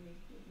watch a movie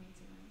with me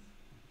tonight.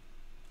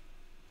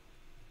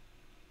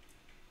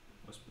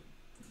 Was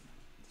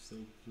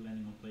still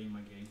planning on playing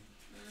my game.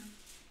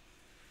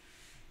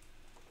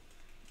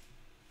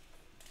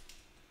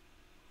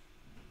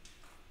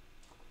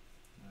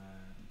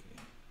 Okay.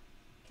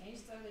 Can you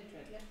start a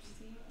Dreadlabs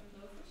team on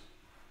Dofus?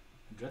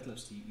 A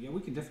Dreadlabs team. Yeah,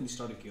 we can definitely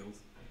start a guild.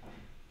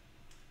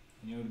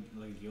 You know,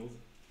 like a guild.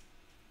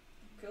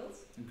 Cult?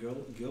 A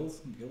guild.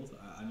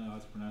 I don't know how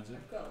to pronounce it. A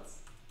cult.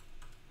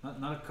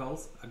 Not a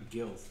cult, a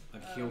guild,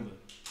 like gilde.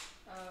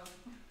 Oh.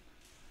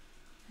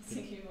 I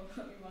think you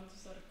want to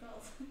start a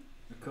cult.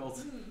 A cult.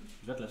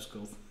 Dreadlabs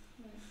cult.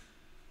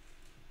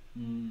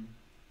 Yeah.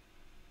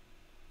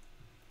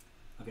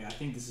 Okay, I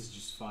think this is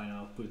just fine.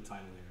 I'll put a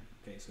title here.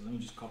 Okay, so let me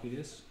just copy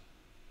this.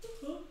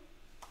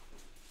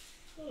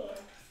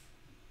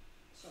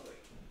 Sorry.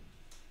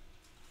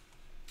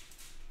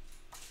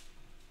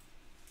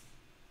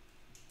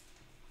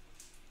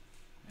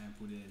 And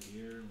put it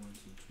here. 1, 2,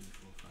 3,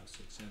 4, 5,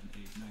 6, 7,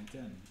 8, 9,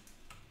 10.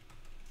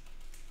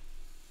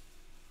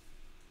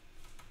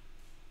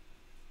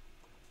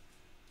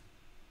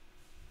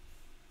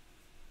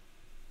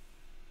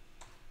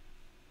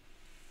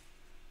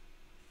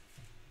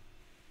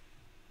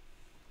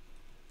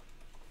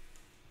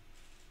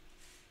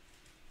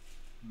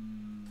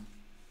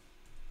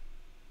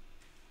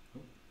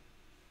 Oh.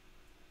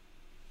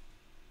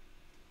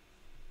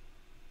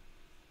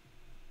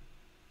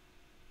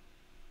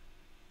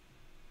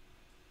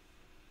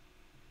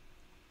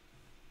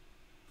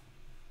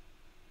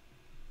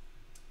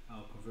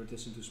 I'll convert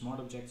this into smart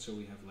object so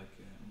we have like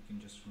we can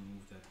just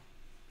remove that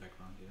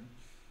background here.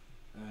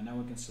 Now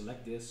we can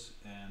select this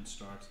and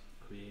start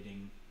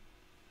creating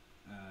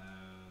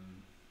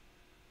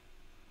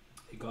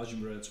a Gaussian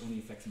blur that's only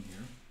affecting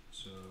here.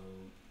 So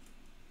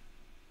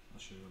I'll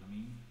show you what I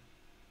mean.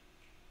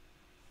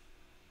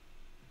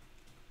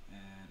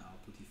 And I'll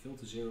put the fill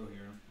to 0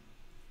 here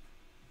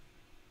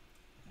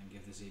and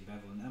give this a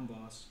bevel and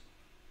emboss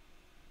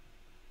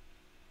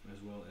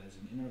as well as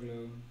an inner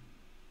glow.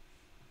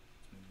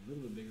 Let's make it a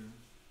little bit bigger.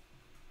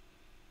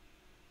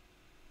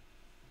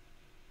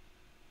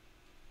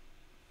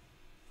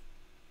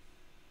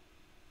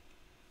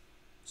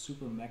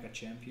 Super Mega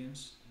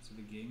Champions, that's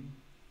the game.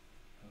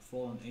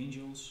 Fallen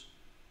Angels.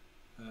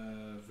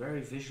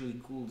 Very visually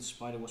cool. The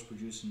spider was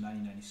produced in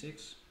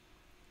 1996.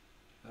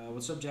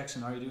 What's up,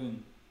 Jackson? How are you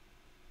doing?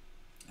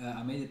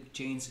 I made it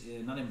change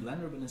not in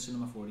Blender but in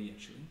Cinema 4D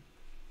actually.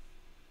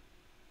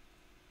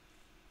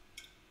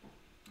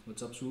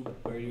 What's up, Swoop?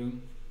 How are you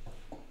doing?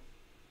 I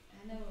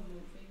know a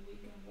movie we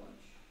can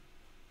watch.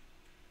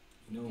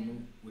 You know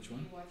which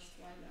one? Rewatch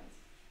Twilight.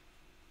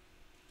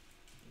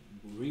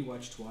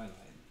 Rewatch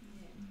Twilight.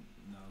 Yeah.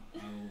 No,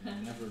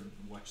 I'll never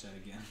watch that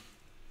again.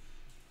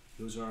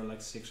 Those are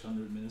like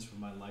 600 minutes from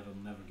my life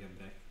I'll never get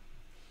back.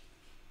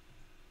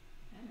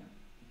 I know.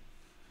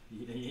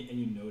 And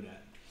you know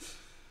that.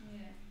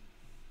 Yeah.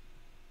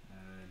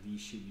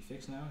 These should be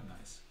fixed now.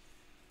 Nice.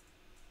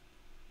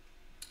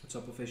 What's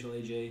up, official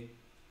AJ?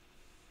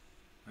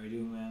 How you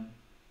doing, man?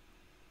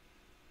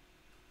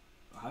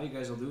 How you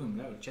guys all doing?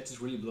 No, chat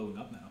is really blowing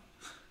up now.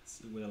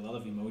 With a lot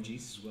of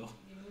emojis as well.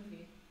 The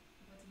movie.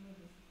 What the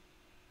movie?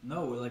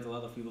 No, like a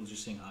lot of people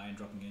just saying hi and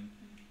dropping in.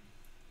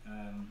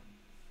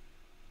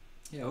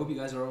 Yeah, I hope you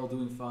guys are all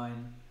doing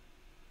fine.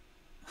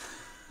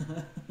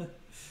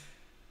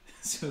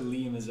 So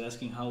Liam is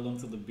asking how long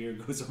till the beer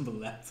goes on the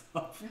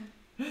laptop.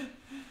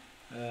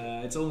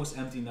 It's almost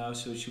empty now,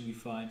 so it should be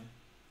fine.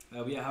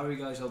 But yeah, how are you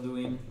guys all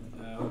doing?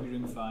 Hope you're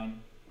doing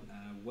fine.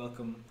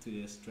 Welcome to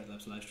this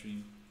Dreadlabs live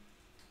stream.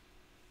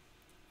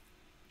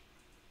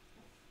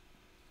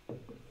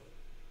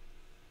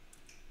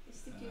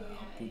 Is the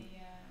I'll put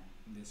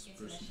this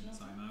person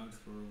international in timeout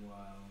for a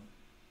while.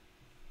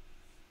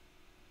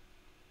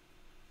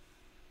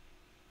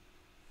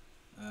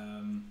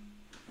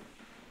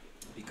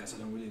 Because I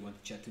don't really want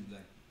the chat to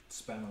like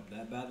spam up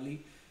that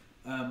badly.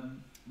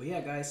 But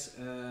yeah, guys,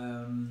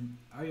 how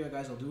are you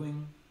guys all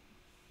doing?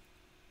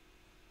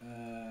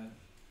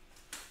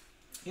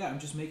 Yeah, I'm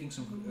just making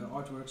some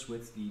artworks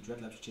with the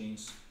Dreadlabs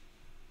chains.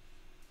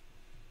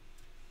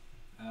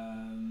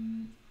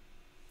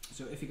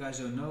 So if you guys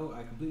don't know,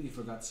 I completely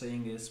forgot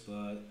saying this,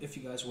 but if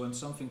you guys want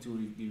something to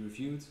be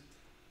reviewed,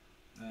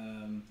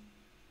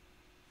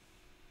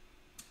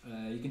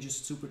 you can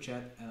just super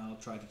chat and I'll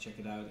try to check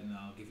it out and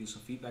I'll give you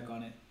some feedback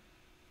on it.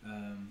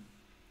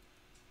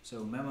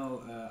 So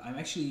Memo, I'm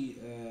actually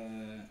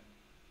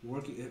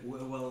working,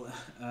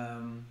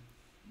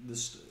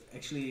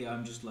 actually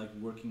I'm just like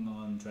working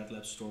on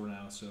Dreadlabs store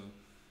now, so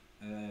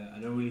I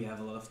don't really have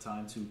a lot of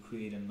time to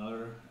create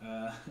another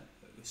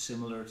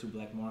similar to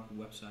Black Market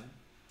website.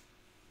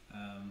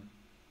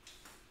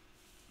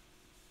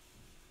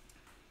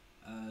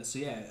 So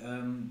yeah,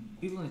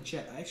 people in the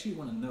chat, I actually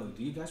want to know,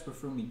 do you guys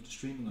prefer me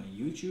streaming on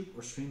YouTube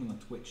or streaming on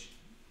Twitch?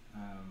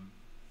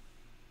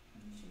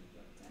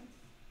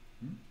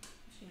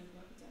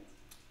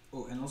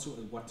 Oh, and also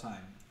at what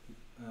time?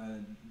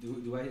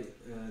 Do I,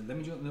 let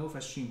me know if I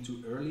stream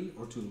too early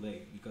or too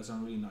late, because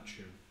I'm really not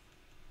sure.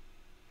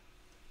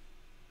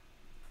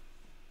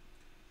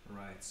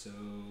 Alright, so...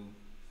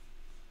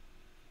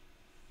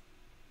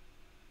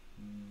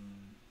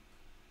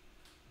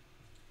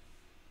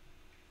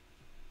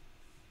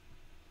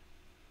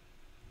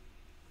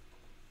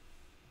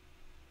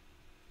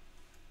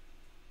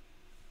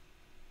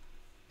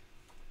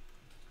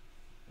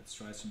 let's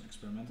try some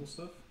experimental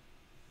stuff.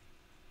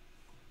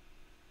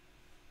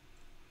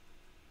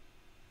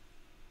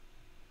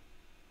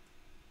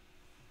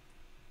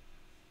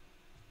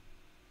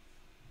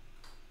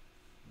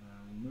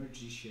 We'll merge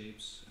these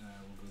shapes.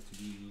 We'll go to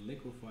the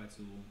liquefy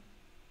tool.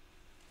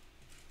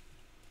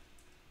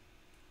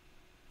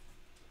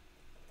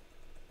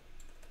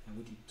 And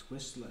with the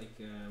twist, like,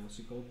 what's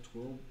it called?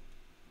 Twirl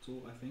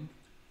tool, I think.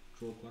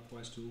 Twirl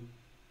clockwise tool.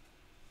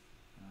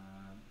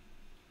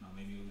 No,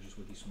 maybe we'll just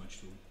with the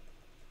smudge tool.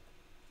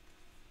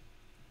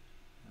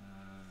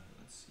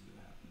 Let's see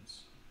what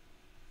happens.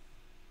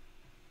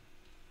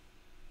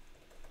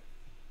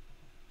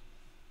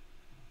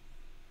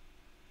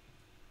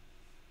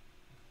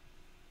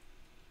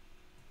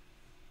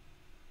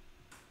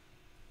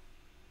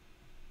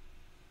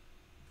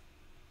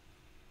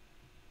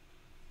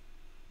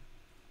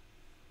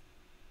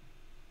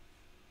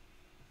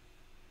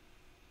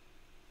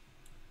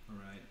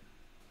 Alright.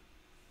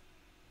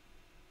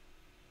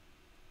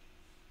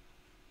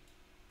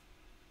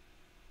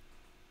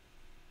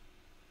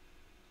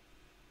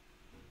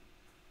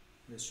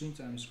 The stream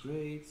time is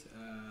great.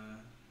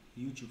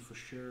 YouTube for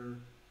sure.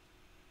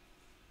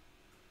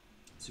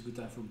 It's a good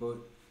time for both.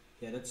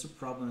 Yeah, that's a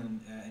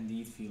problem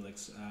indeed,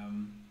 Felix.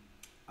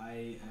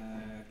 I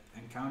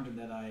encountered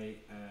that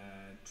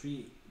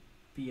 3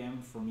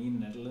 p.m. for me in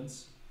the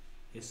Netherlands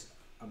is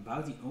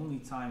about the only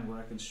time where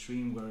I can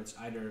stream where it's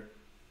either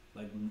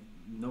like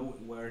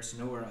where it's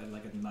nowhere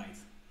like at night.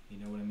 You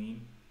know what I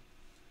mean?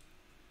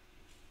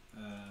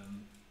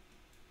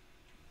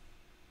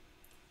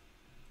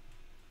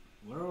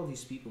 What are all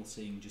these people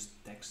saying? Just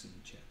text in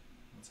the chat.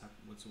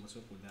 What's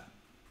up with that?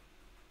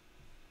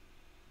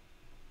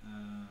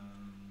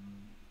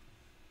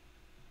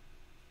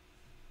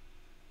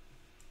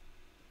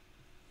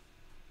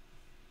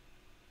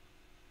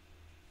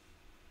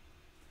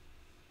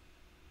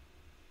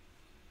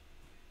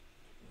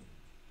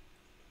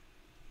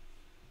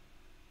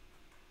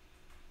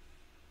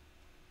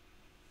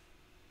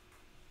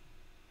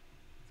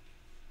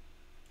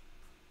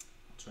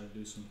 I'll try to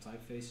do some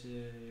typeface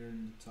here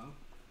in the top.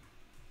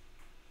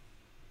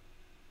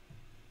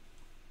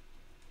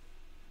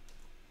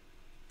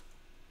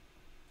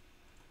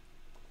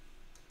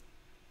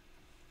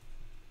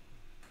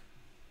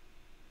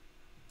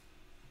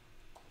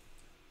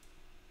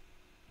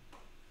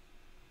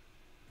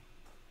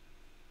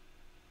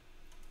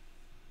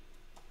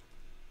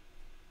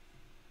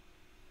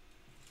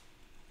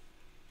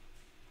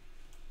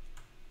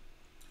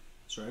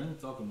 Sorry, I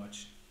didn't talk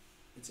much.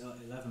 It's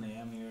 11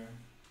 a.m. here.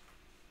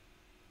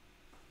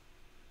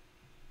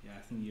 Yeah,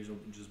 I think these are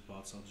just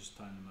bots. I'll just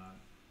time them out.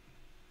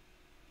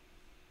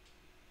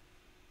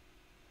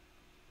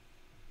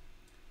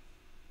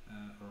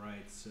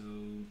 Alright, so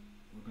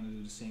we're gonna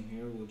do the same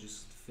here. We'll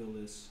just fill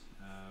this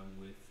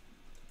with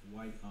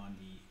white on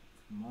the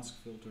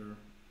mask filter,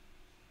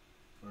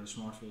 or the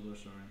smart filter,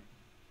 sorry.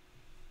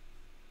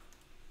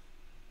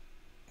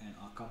 And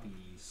I'll copy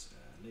these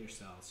layer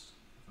styles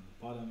from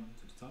the bottom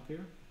to the top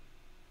here.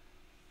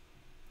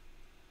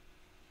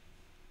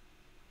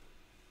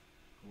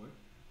 What?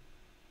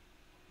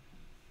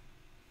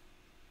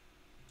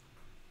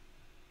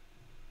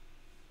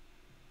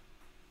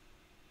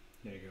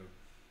 There you go.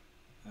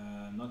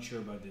 Not sure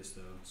about this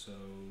though, so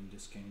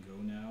this can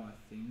go now, I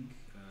think.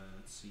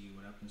 Let's see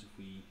what happens if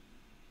we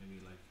maybe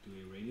like do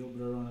a radial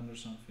blur on it or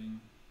something.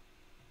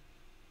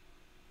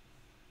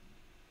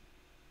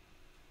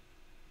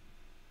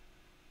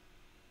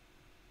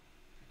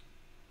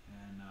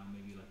 And now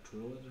maybe like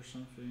twirl it or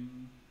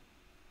something.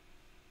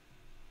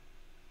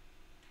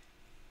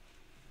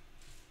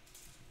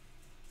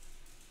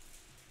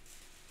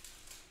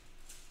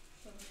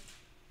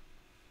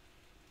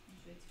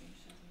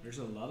 There's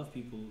a lot of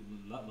people,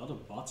 lot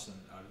of bots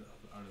out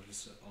of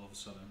this all of a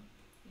sudden.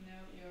 You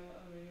know, you're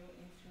a real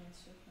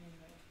influencer when you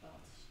have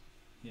bots.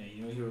 Yeah,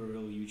 you know you're a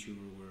real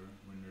YouTuber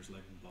when there's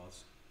like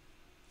bots.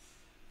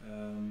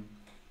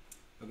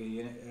 Okay,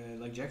 yeah,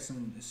 like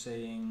Jackson is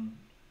saying,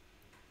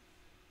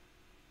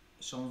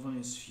 someone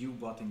is view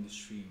botting the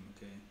stream.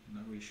 Okay, I'm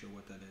not really sure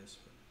what that is.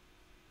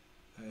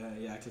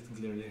 But, yeah, I clicked on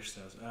clear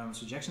hairstyles.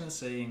 So Jackson is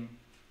saying,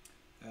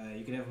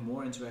 you can have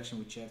more interaction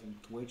with chat on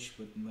Twitch,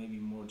 but maybe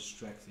more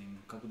distracting.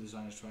 A couple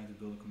designers trying to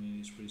build a community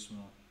is pretty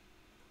small.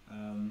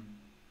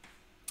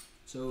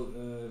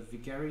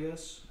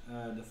 Vicarious,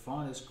 the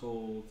font is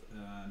called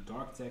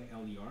Dark Tech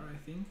LDR, I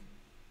think.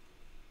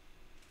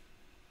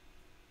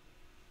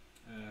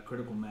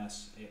 Critical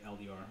Mass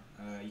LDR.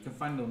 You can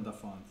find it on the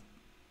font.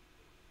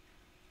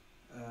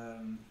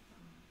 I'm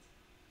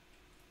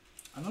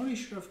not really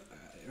sure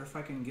if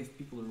I can give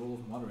people the role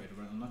of moderator,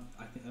 but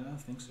I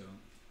don't think so.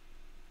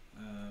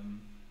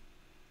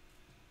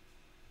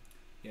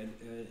 Yeah,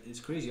 it's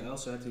crazy. I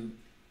also had to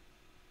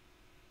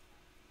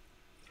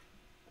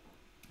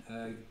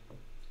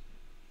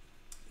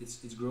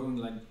it's growing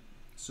like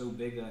so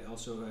big that I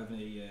also have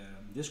a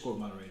Discord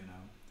moderator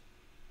now,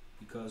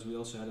 because we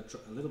also had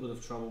a little bit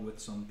of trouble with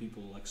some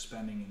people like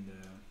spamming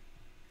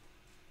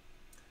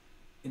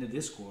in the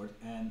Discord,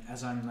 and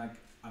as I'm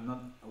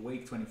not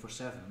awake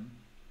 24/7,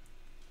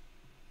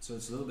 so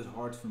it's a little bit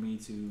hard for me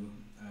to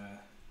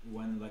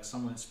when like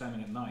someone is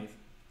spamming at night,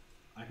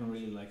 I can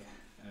really like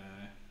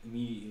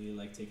immediately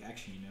like take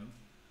action, you know.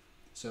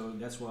 So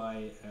that's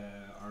why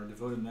our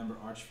devoted member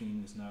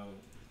Archfiend is now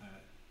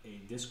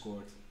a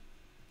Discord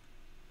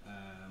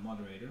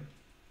moderator.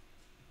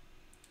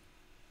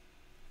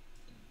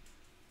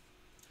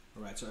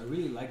 Alright, so I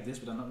really like this,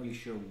 but I'm not really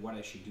sure what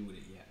I should do with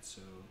it yet.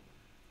 So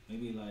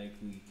maybe like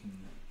we can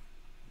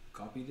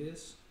copy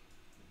this.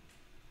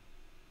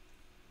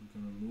 We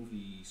can remove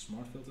the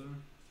smart filter.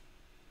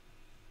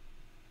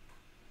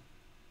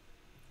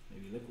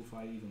 Maybe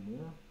liquefy it even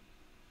more.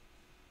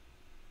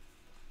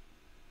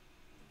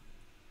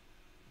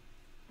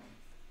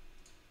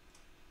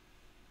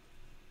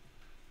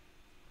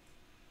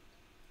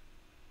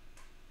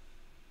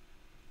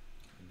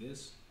 Like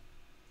this.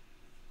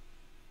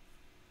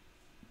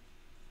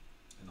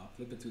 And I'll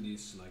clip it to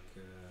this like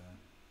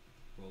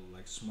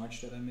like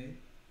smudge that I made.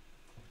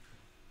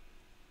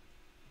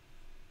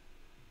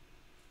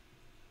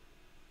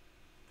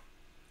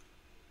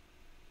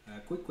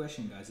 Quick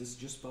question, guys. This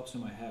just pops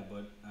in my head,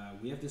 but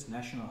we have this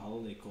national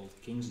holiday called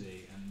King's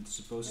Day, and it's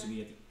supposed to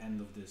be at the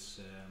end of this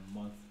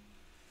month,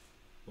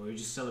 where we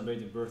just celebrate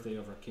the birthday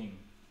of our king.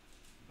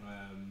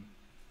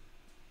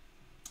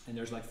 And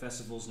there's like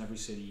festivals in every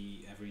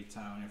city, every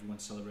town,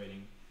 everyone's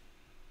celebrating.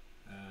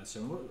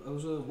 So I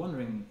was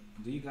wondering,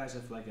 do you guys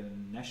have like a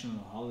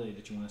national holiday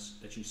that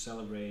you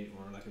celebrate,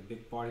 or like a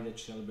big party that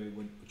you celebrate,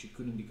 but you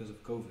couldn't because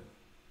of COVID?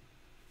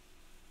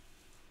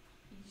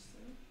 Easter.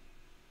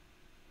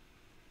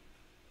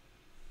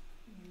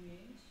 New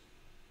Year's.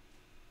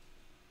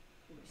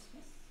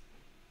 Christmas.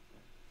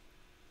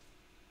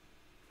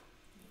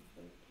 Your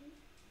birthday.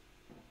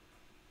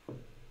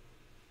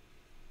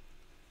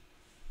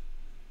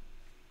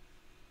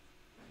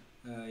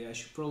 Yeah, I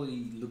should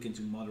probably look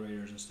into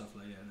moderators and stuff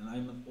like that. And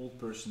I'm an old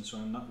person, so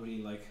I'm not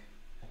really like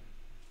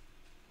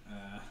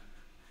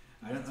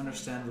I don't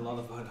understand a lot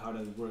about how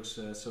that works.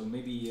 So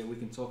maybe we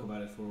can talk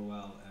about it for a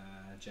while,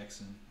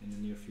 Jackson, in the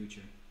near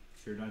future,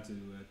 if you're down to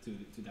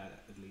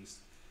that at least.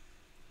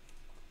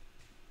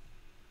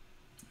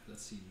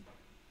 Let's see.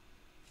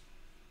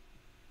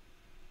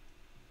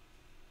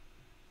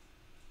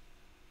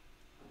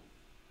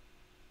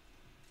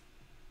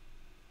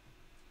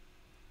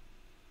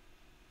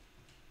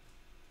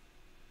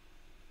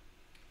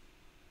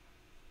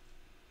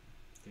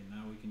 Okay,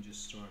 now we can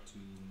just start to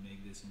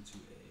make this into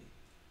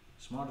a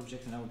smart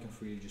object, and now we can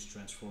freely just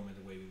transform it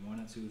the way we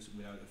want it to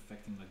without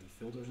affecting like the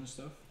filters and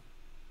stuff.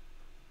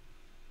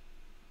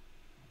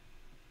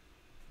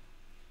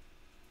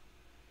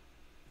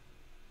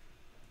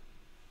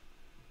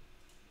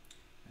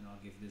 And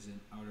I'll give this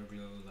an outer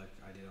glow like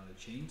I did on the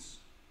chains.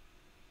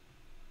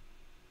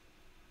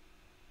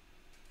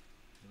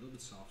 A little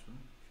bit softer.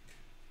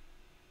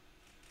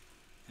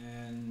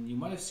 And you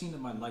might have seen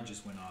that my light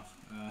just went off.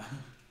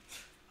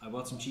 I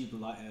bought some cheap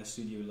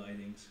studio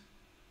lightings.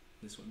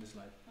 This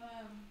light.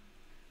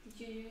 Did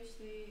you use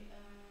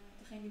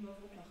degene die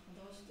bovenop lag? Want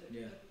dat was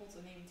de pot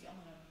en nee, niet die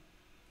andere.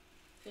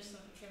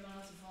 Gisteren, ik heb hem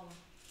laten vallen.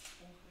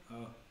 Ongeveer.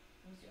 Oh.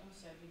 Dan moet je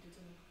anders hebben, wie doet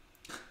het nog?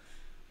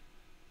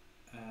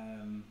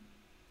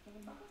 Nog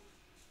een bakken?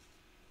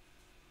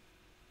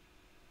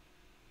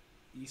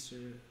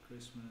 Easter,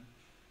 Christmas.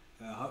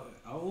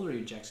 How old are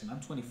you, Jackson?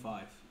 I'm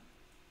 25,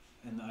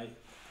 and I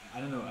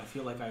don't know. I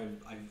feel like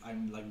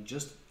I'm like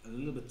just a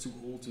little bit too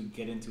old to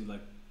get into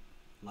like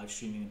live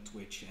streaming on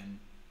Twitch and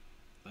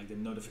like the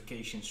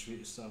notification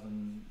stuff,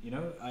 and you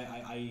know,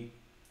 a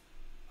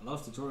lot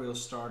of tutorials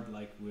start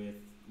like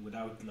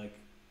without like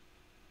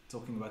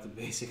talking about the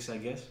basics, I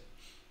guess.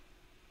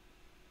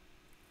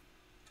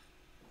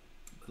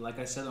 But like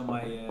I said on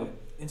my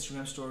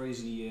Instagram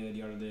stories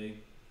the other day,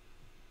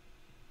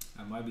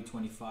 I might be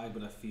 25,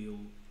 but I feel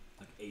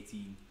like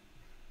 18.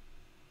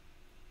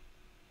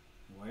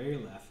 Why are you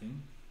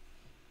laughing?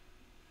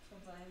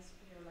 Sometimes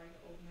you're like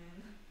an old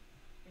man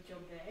with your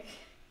bag.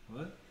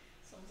 What?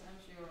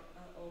 Sometimes you're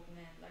an old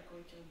man like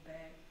with your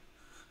bag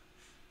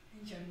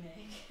and your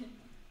neck.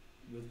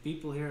 But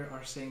people here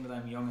are saying that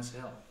I'm young as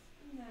hell.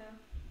 No.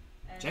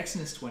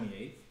 Jackson is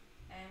 28.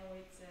 And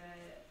with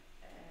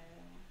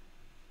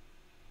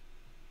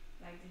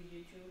like the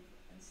YouTube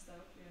and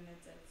stuff, you're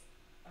not that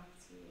up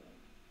to.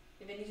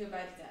 Je bent niet zo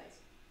bij de tijd.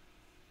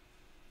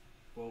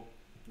 Well,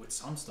 with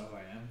some stuff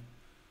I am.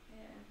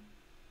 Yeah.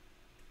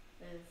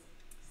 With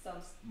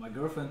some. My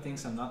girlfriend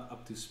thinks I'm not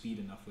up to speed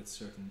enough with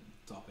certain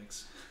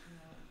topics.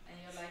 No, and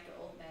you're like an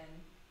old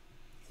man.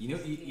 You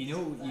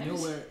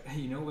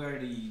know where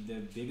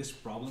the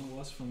biggest problem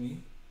was for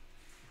me.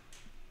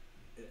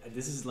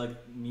 This is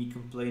like me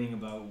complaining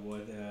about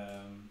what.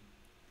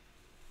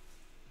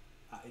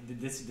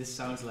 This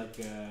sounds like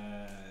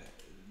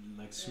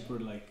super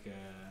like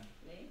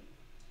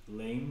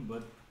lame,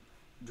 but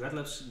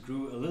Dreadlabs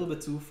grew a little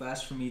bit too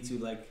fast for me to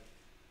like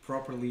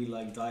properly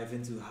like dive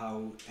into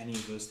how any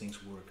of those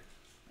things work.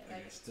 Yeah,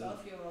 like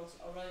 12-year-olds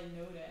already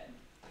know that.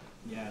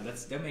 Yeah,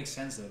 that makes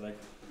sense though. Like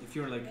if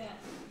you're like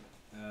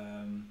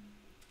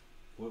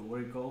what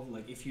are you called?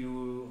 Like if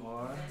you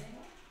are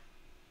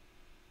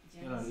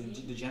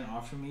the gen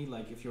after me,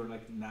 like if you're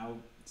like now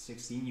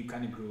 16, you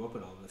kind of grew up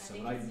with all that stuff.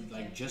 But I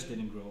like just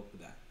didn't grow up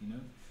with that, you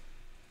know.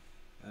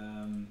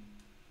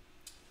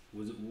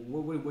 What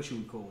should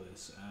we call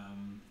this?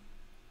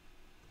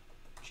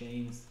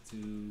 Chained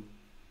to.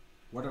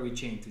 What are we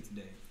chained to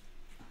today?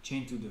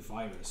 Chained to the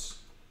virus.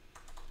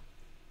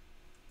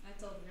 I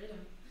thought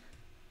rhythm.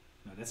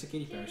 No, that's a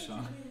Katy Perry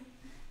song.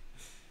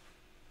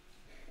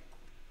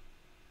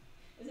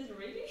 Is it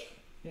really?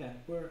 Yeah,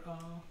 we're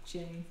all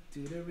chained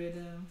to the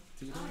rhythm.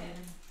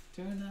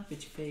 Turn up,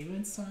 it's your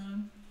favorite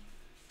song.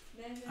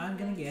 I'm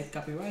gonna get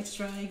copyright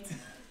striked.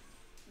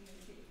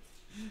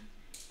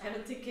 I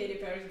don't think Katy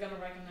Perry's gonna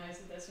recognize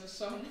it as her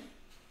song.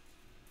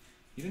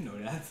 You didn't know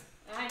that.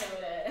 I know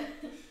that.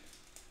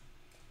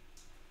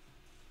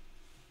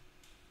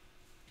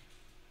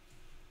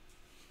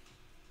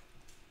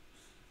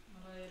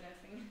 What are you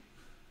laughing?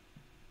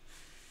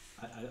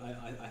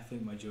 I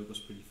think my joke was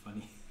pretty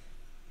funny.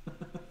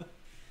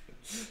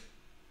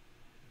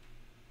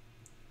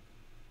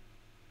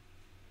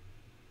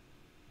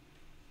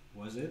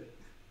 Was it?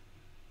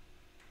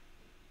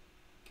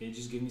 Can you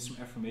just give me some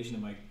affirmation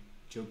that my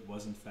joke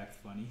was in fact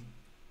funny?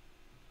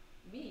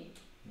 Me?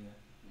 Yeah.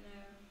 No.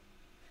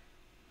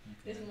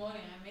 Okay. This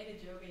morning I made a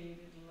joke and you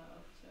didn't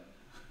laugh, so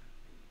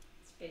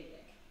it's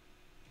payback.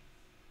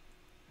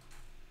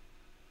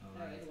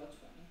 Alright. It was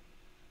funny.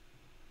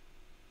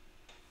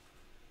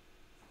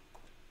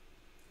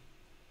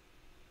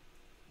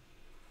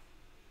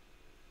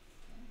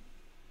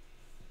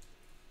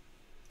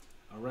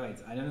 Alright,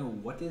 I don't know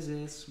what this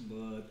is,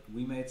 but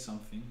we made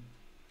something.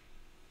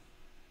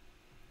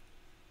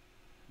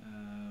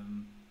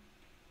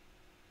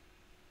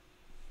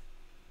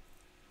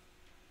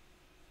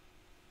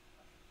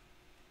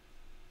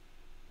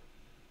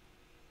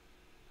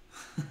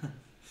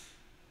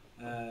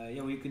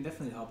 Yeah, we can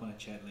definitely hop on a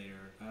chat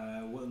later.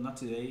 Well, not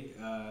today,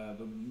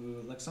 but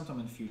like sometime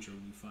in the future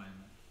we'll be fine.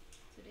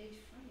 Today's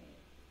Friday.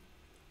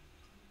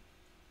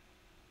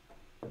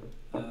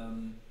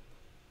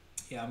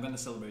 Yeah, I'm gonna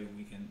celebrate a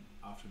weekend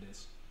after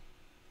this.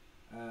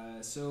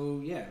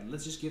 So yeah,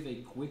 let's just give a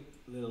quick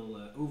little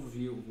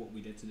overview of what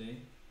we did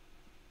today.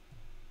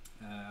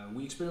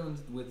 We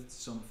experimented with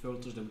some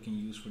filters that we can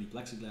use for the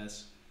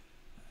Plexiglass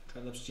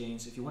Dreadlabs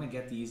chains. If you want to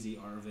get these, they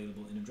are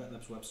available in the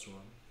Dreadlabs web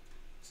store.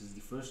 This is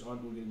the first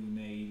artwork that we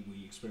made.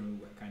 We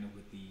experimented kind of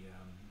with the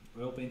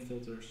oil paint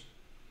filters.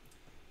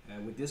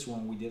 With this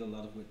one, we did a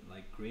lot of with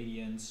like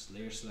gradients,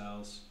 layer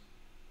styles,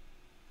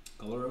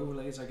 color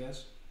overlays, I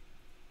guess.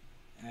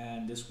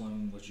 And this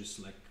one was just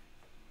like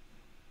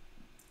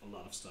a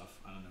lot of stuff.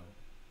 I don't know.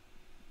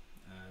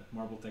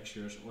 Marble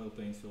textures, oil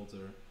paint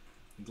filter,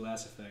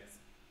 glass effect,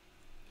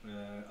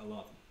 a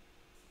lot.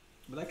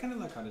 But I kind of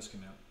like how this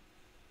came out.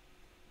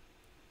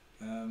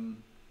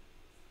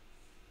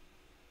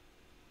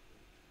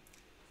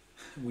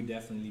 We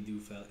definitely do,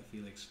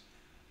 Felix.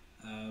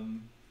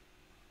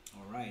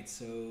 Alright,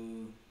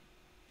 so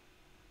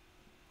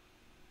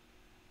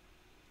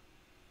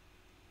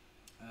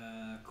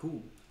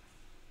cool.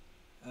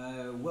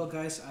 Well,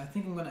 guys, I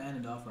think I'm gonna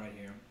end it off right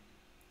here.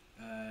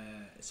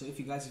 So if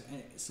you guys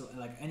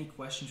have any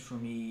questions for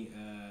me,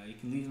 you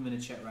can leave them in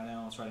the chat right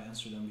now. I'll try to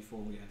answer them before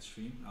we end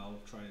stream.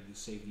 I'll try to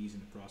save these in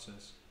the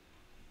process,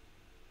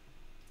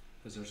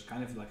 because there's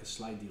kind of like a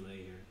slight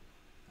delay here.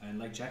 And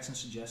like Jackson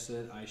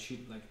suggested, I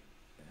should like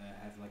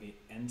have like a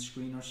end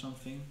screen or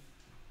something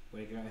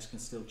where you guys can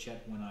still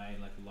chat when I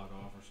like log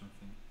off or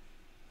something.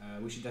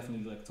 We should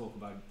definitely like talk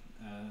about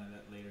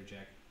that later.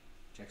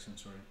 Jackson,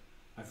 sorry.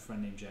 I have a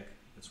friend named Jack.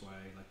 That's why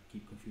I like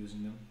keep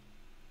confusing them.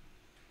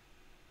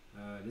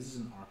 This is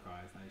an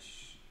archive. I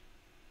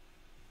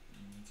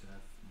need to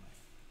have my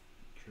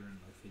current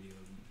like video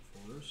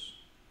folders.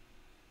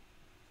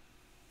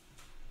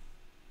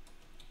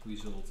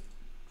 Result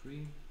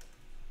 3.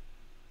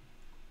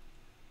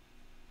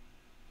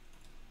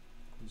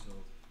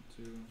 Result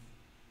 2.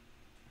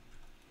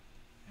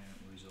 And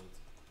result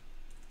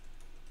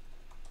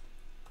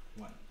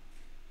 1.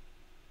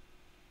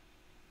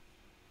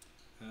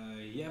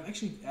 Yeah, I've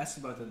actually asked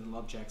about that a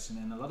lot, Jackson,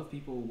 and a lot of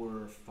people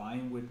were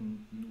fine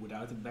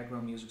without the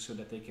background music, so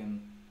that they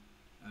can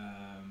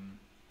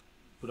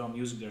put on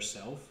music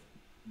themselves.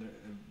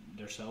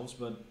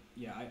 But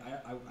yeah,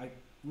 I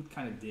would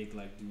kind of dig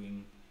like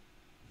doing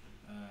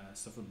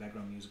stuff with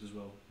background music as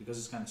well, because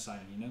it's kind of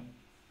silent, you know.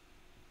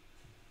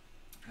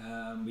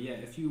 But yeah,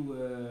 if you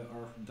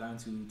are down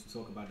to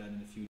talk about that in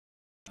the future,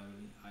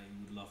 I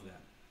would love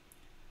that.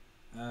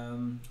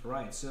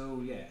 Right,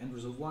 so yeah, end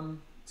result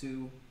 1,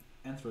 2,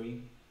 and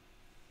 3.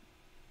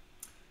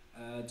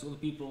 To all the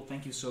people,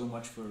 thank you so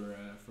much for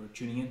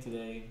tuning in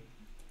today.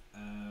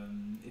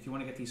 If you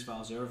want to get these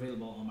files, they're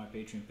available on my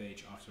Patreon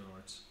page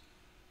afterwards,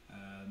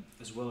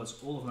 as well as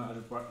all of my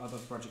other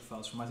project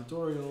files for my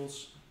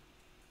tutorials.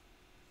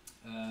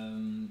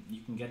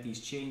 You can get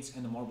these chains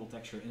and the marble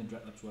texture in the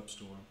Dreadlabs web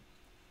store.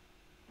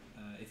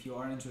 If you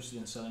are interested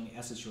in selling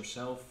assets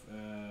yourself,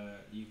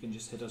 you can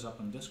just hit us up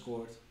on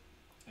Discord,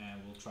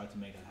 and we'll try to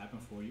make that happen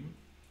for you.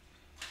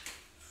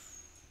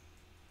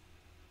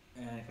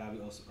 And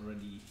Gabi also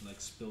already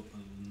like spilled a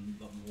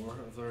lot more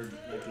of her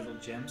like little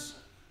gems,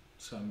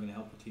 so I'm gonna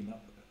help her clean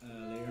up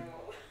later.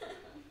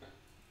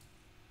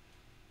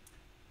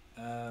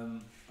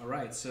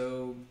 Alright,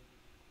 so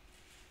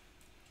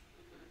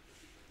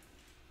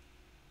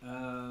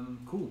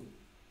cool.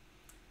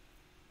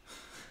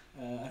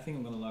 I think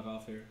I'm gonna log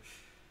off here.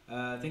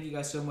 Thank you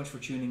guys so much for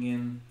tuning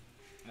in.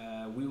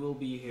 We will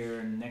be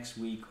here next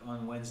week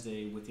on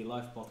Wednesday with the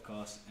live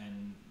podcast,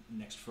 and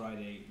next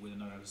Friday with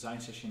another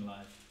design session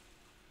live.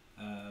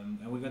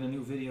 And we got a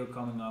new video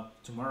coming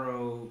up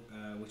tomorrow,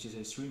 which is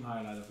a stream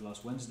highlight of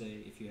last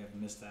Wednesday, if you have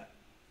missed that,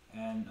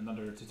 and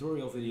another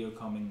tutorial video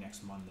coming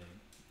next Monday.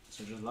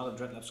 So there's a lot of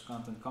Dreadlabs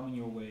content coming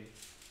your way.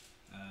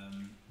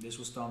 This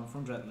was Tom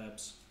from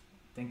Dreadlabs.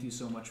 Thank you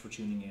so much for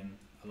tuning in.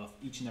 I love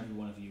each and every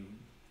one of you,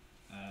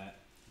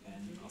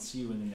 and I'll see you in the next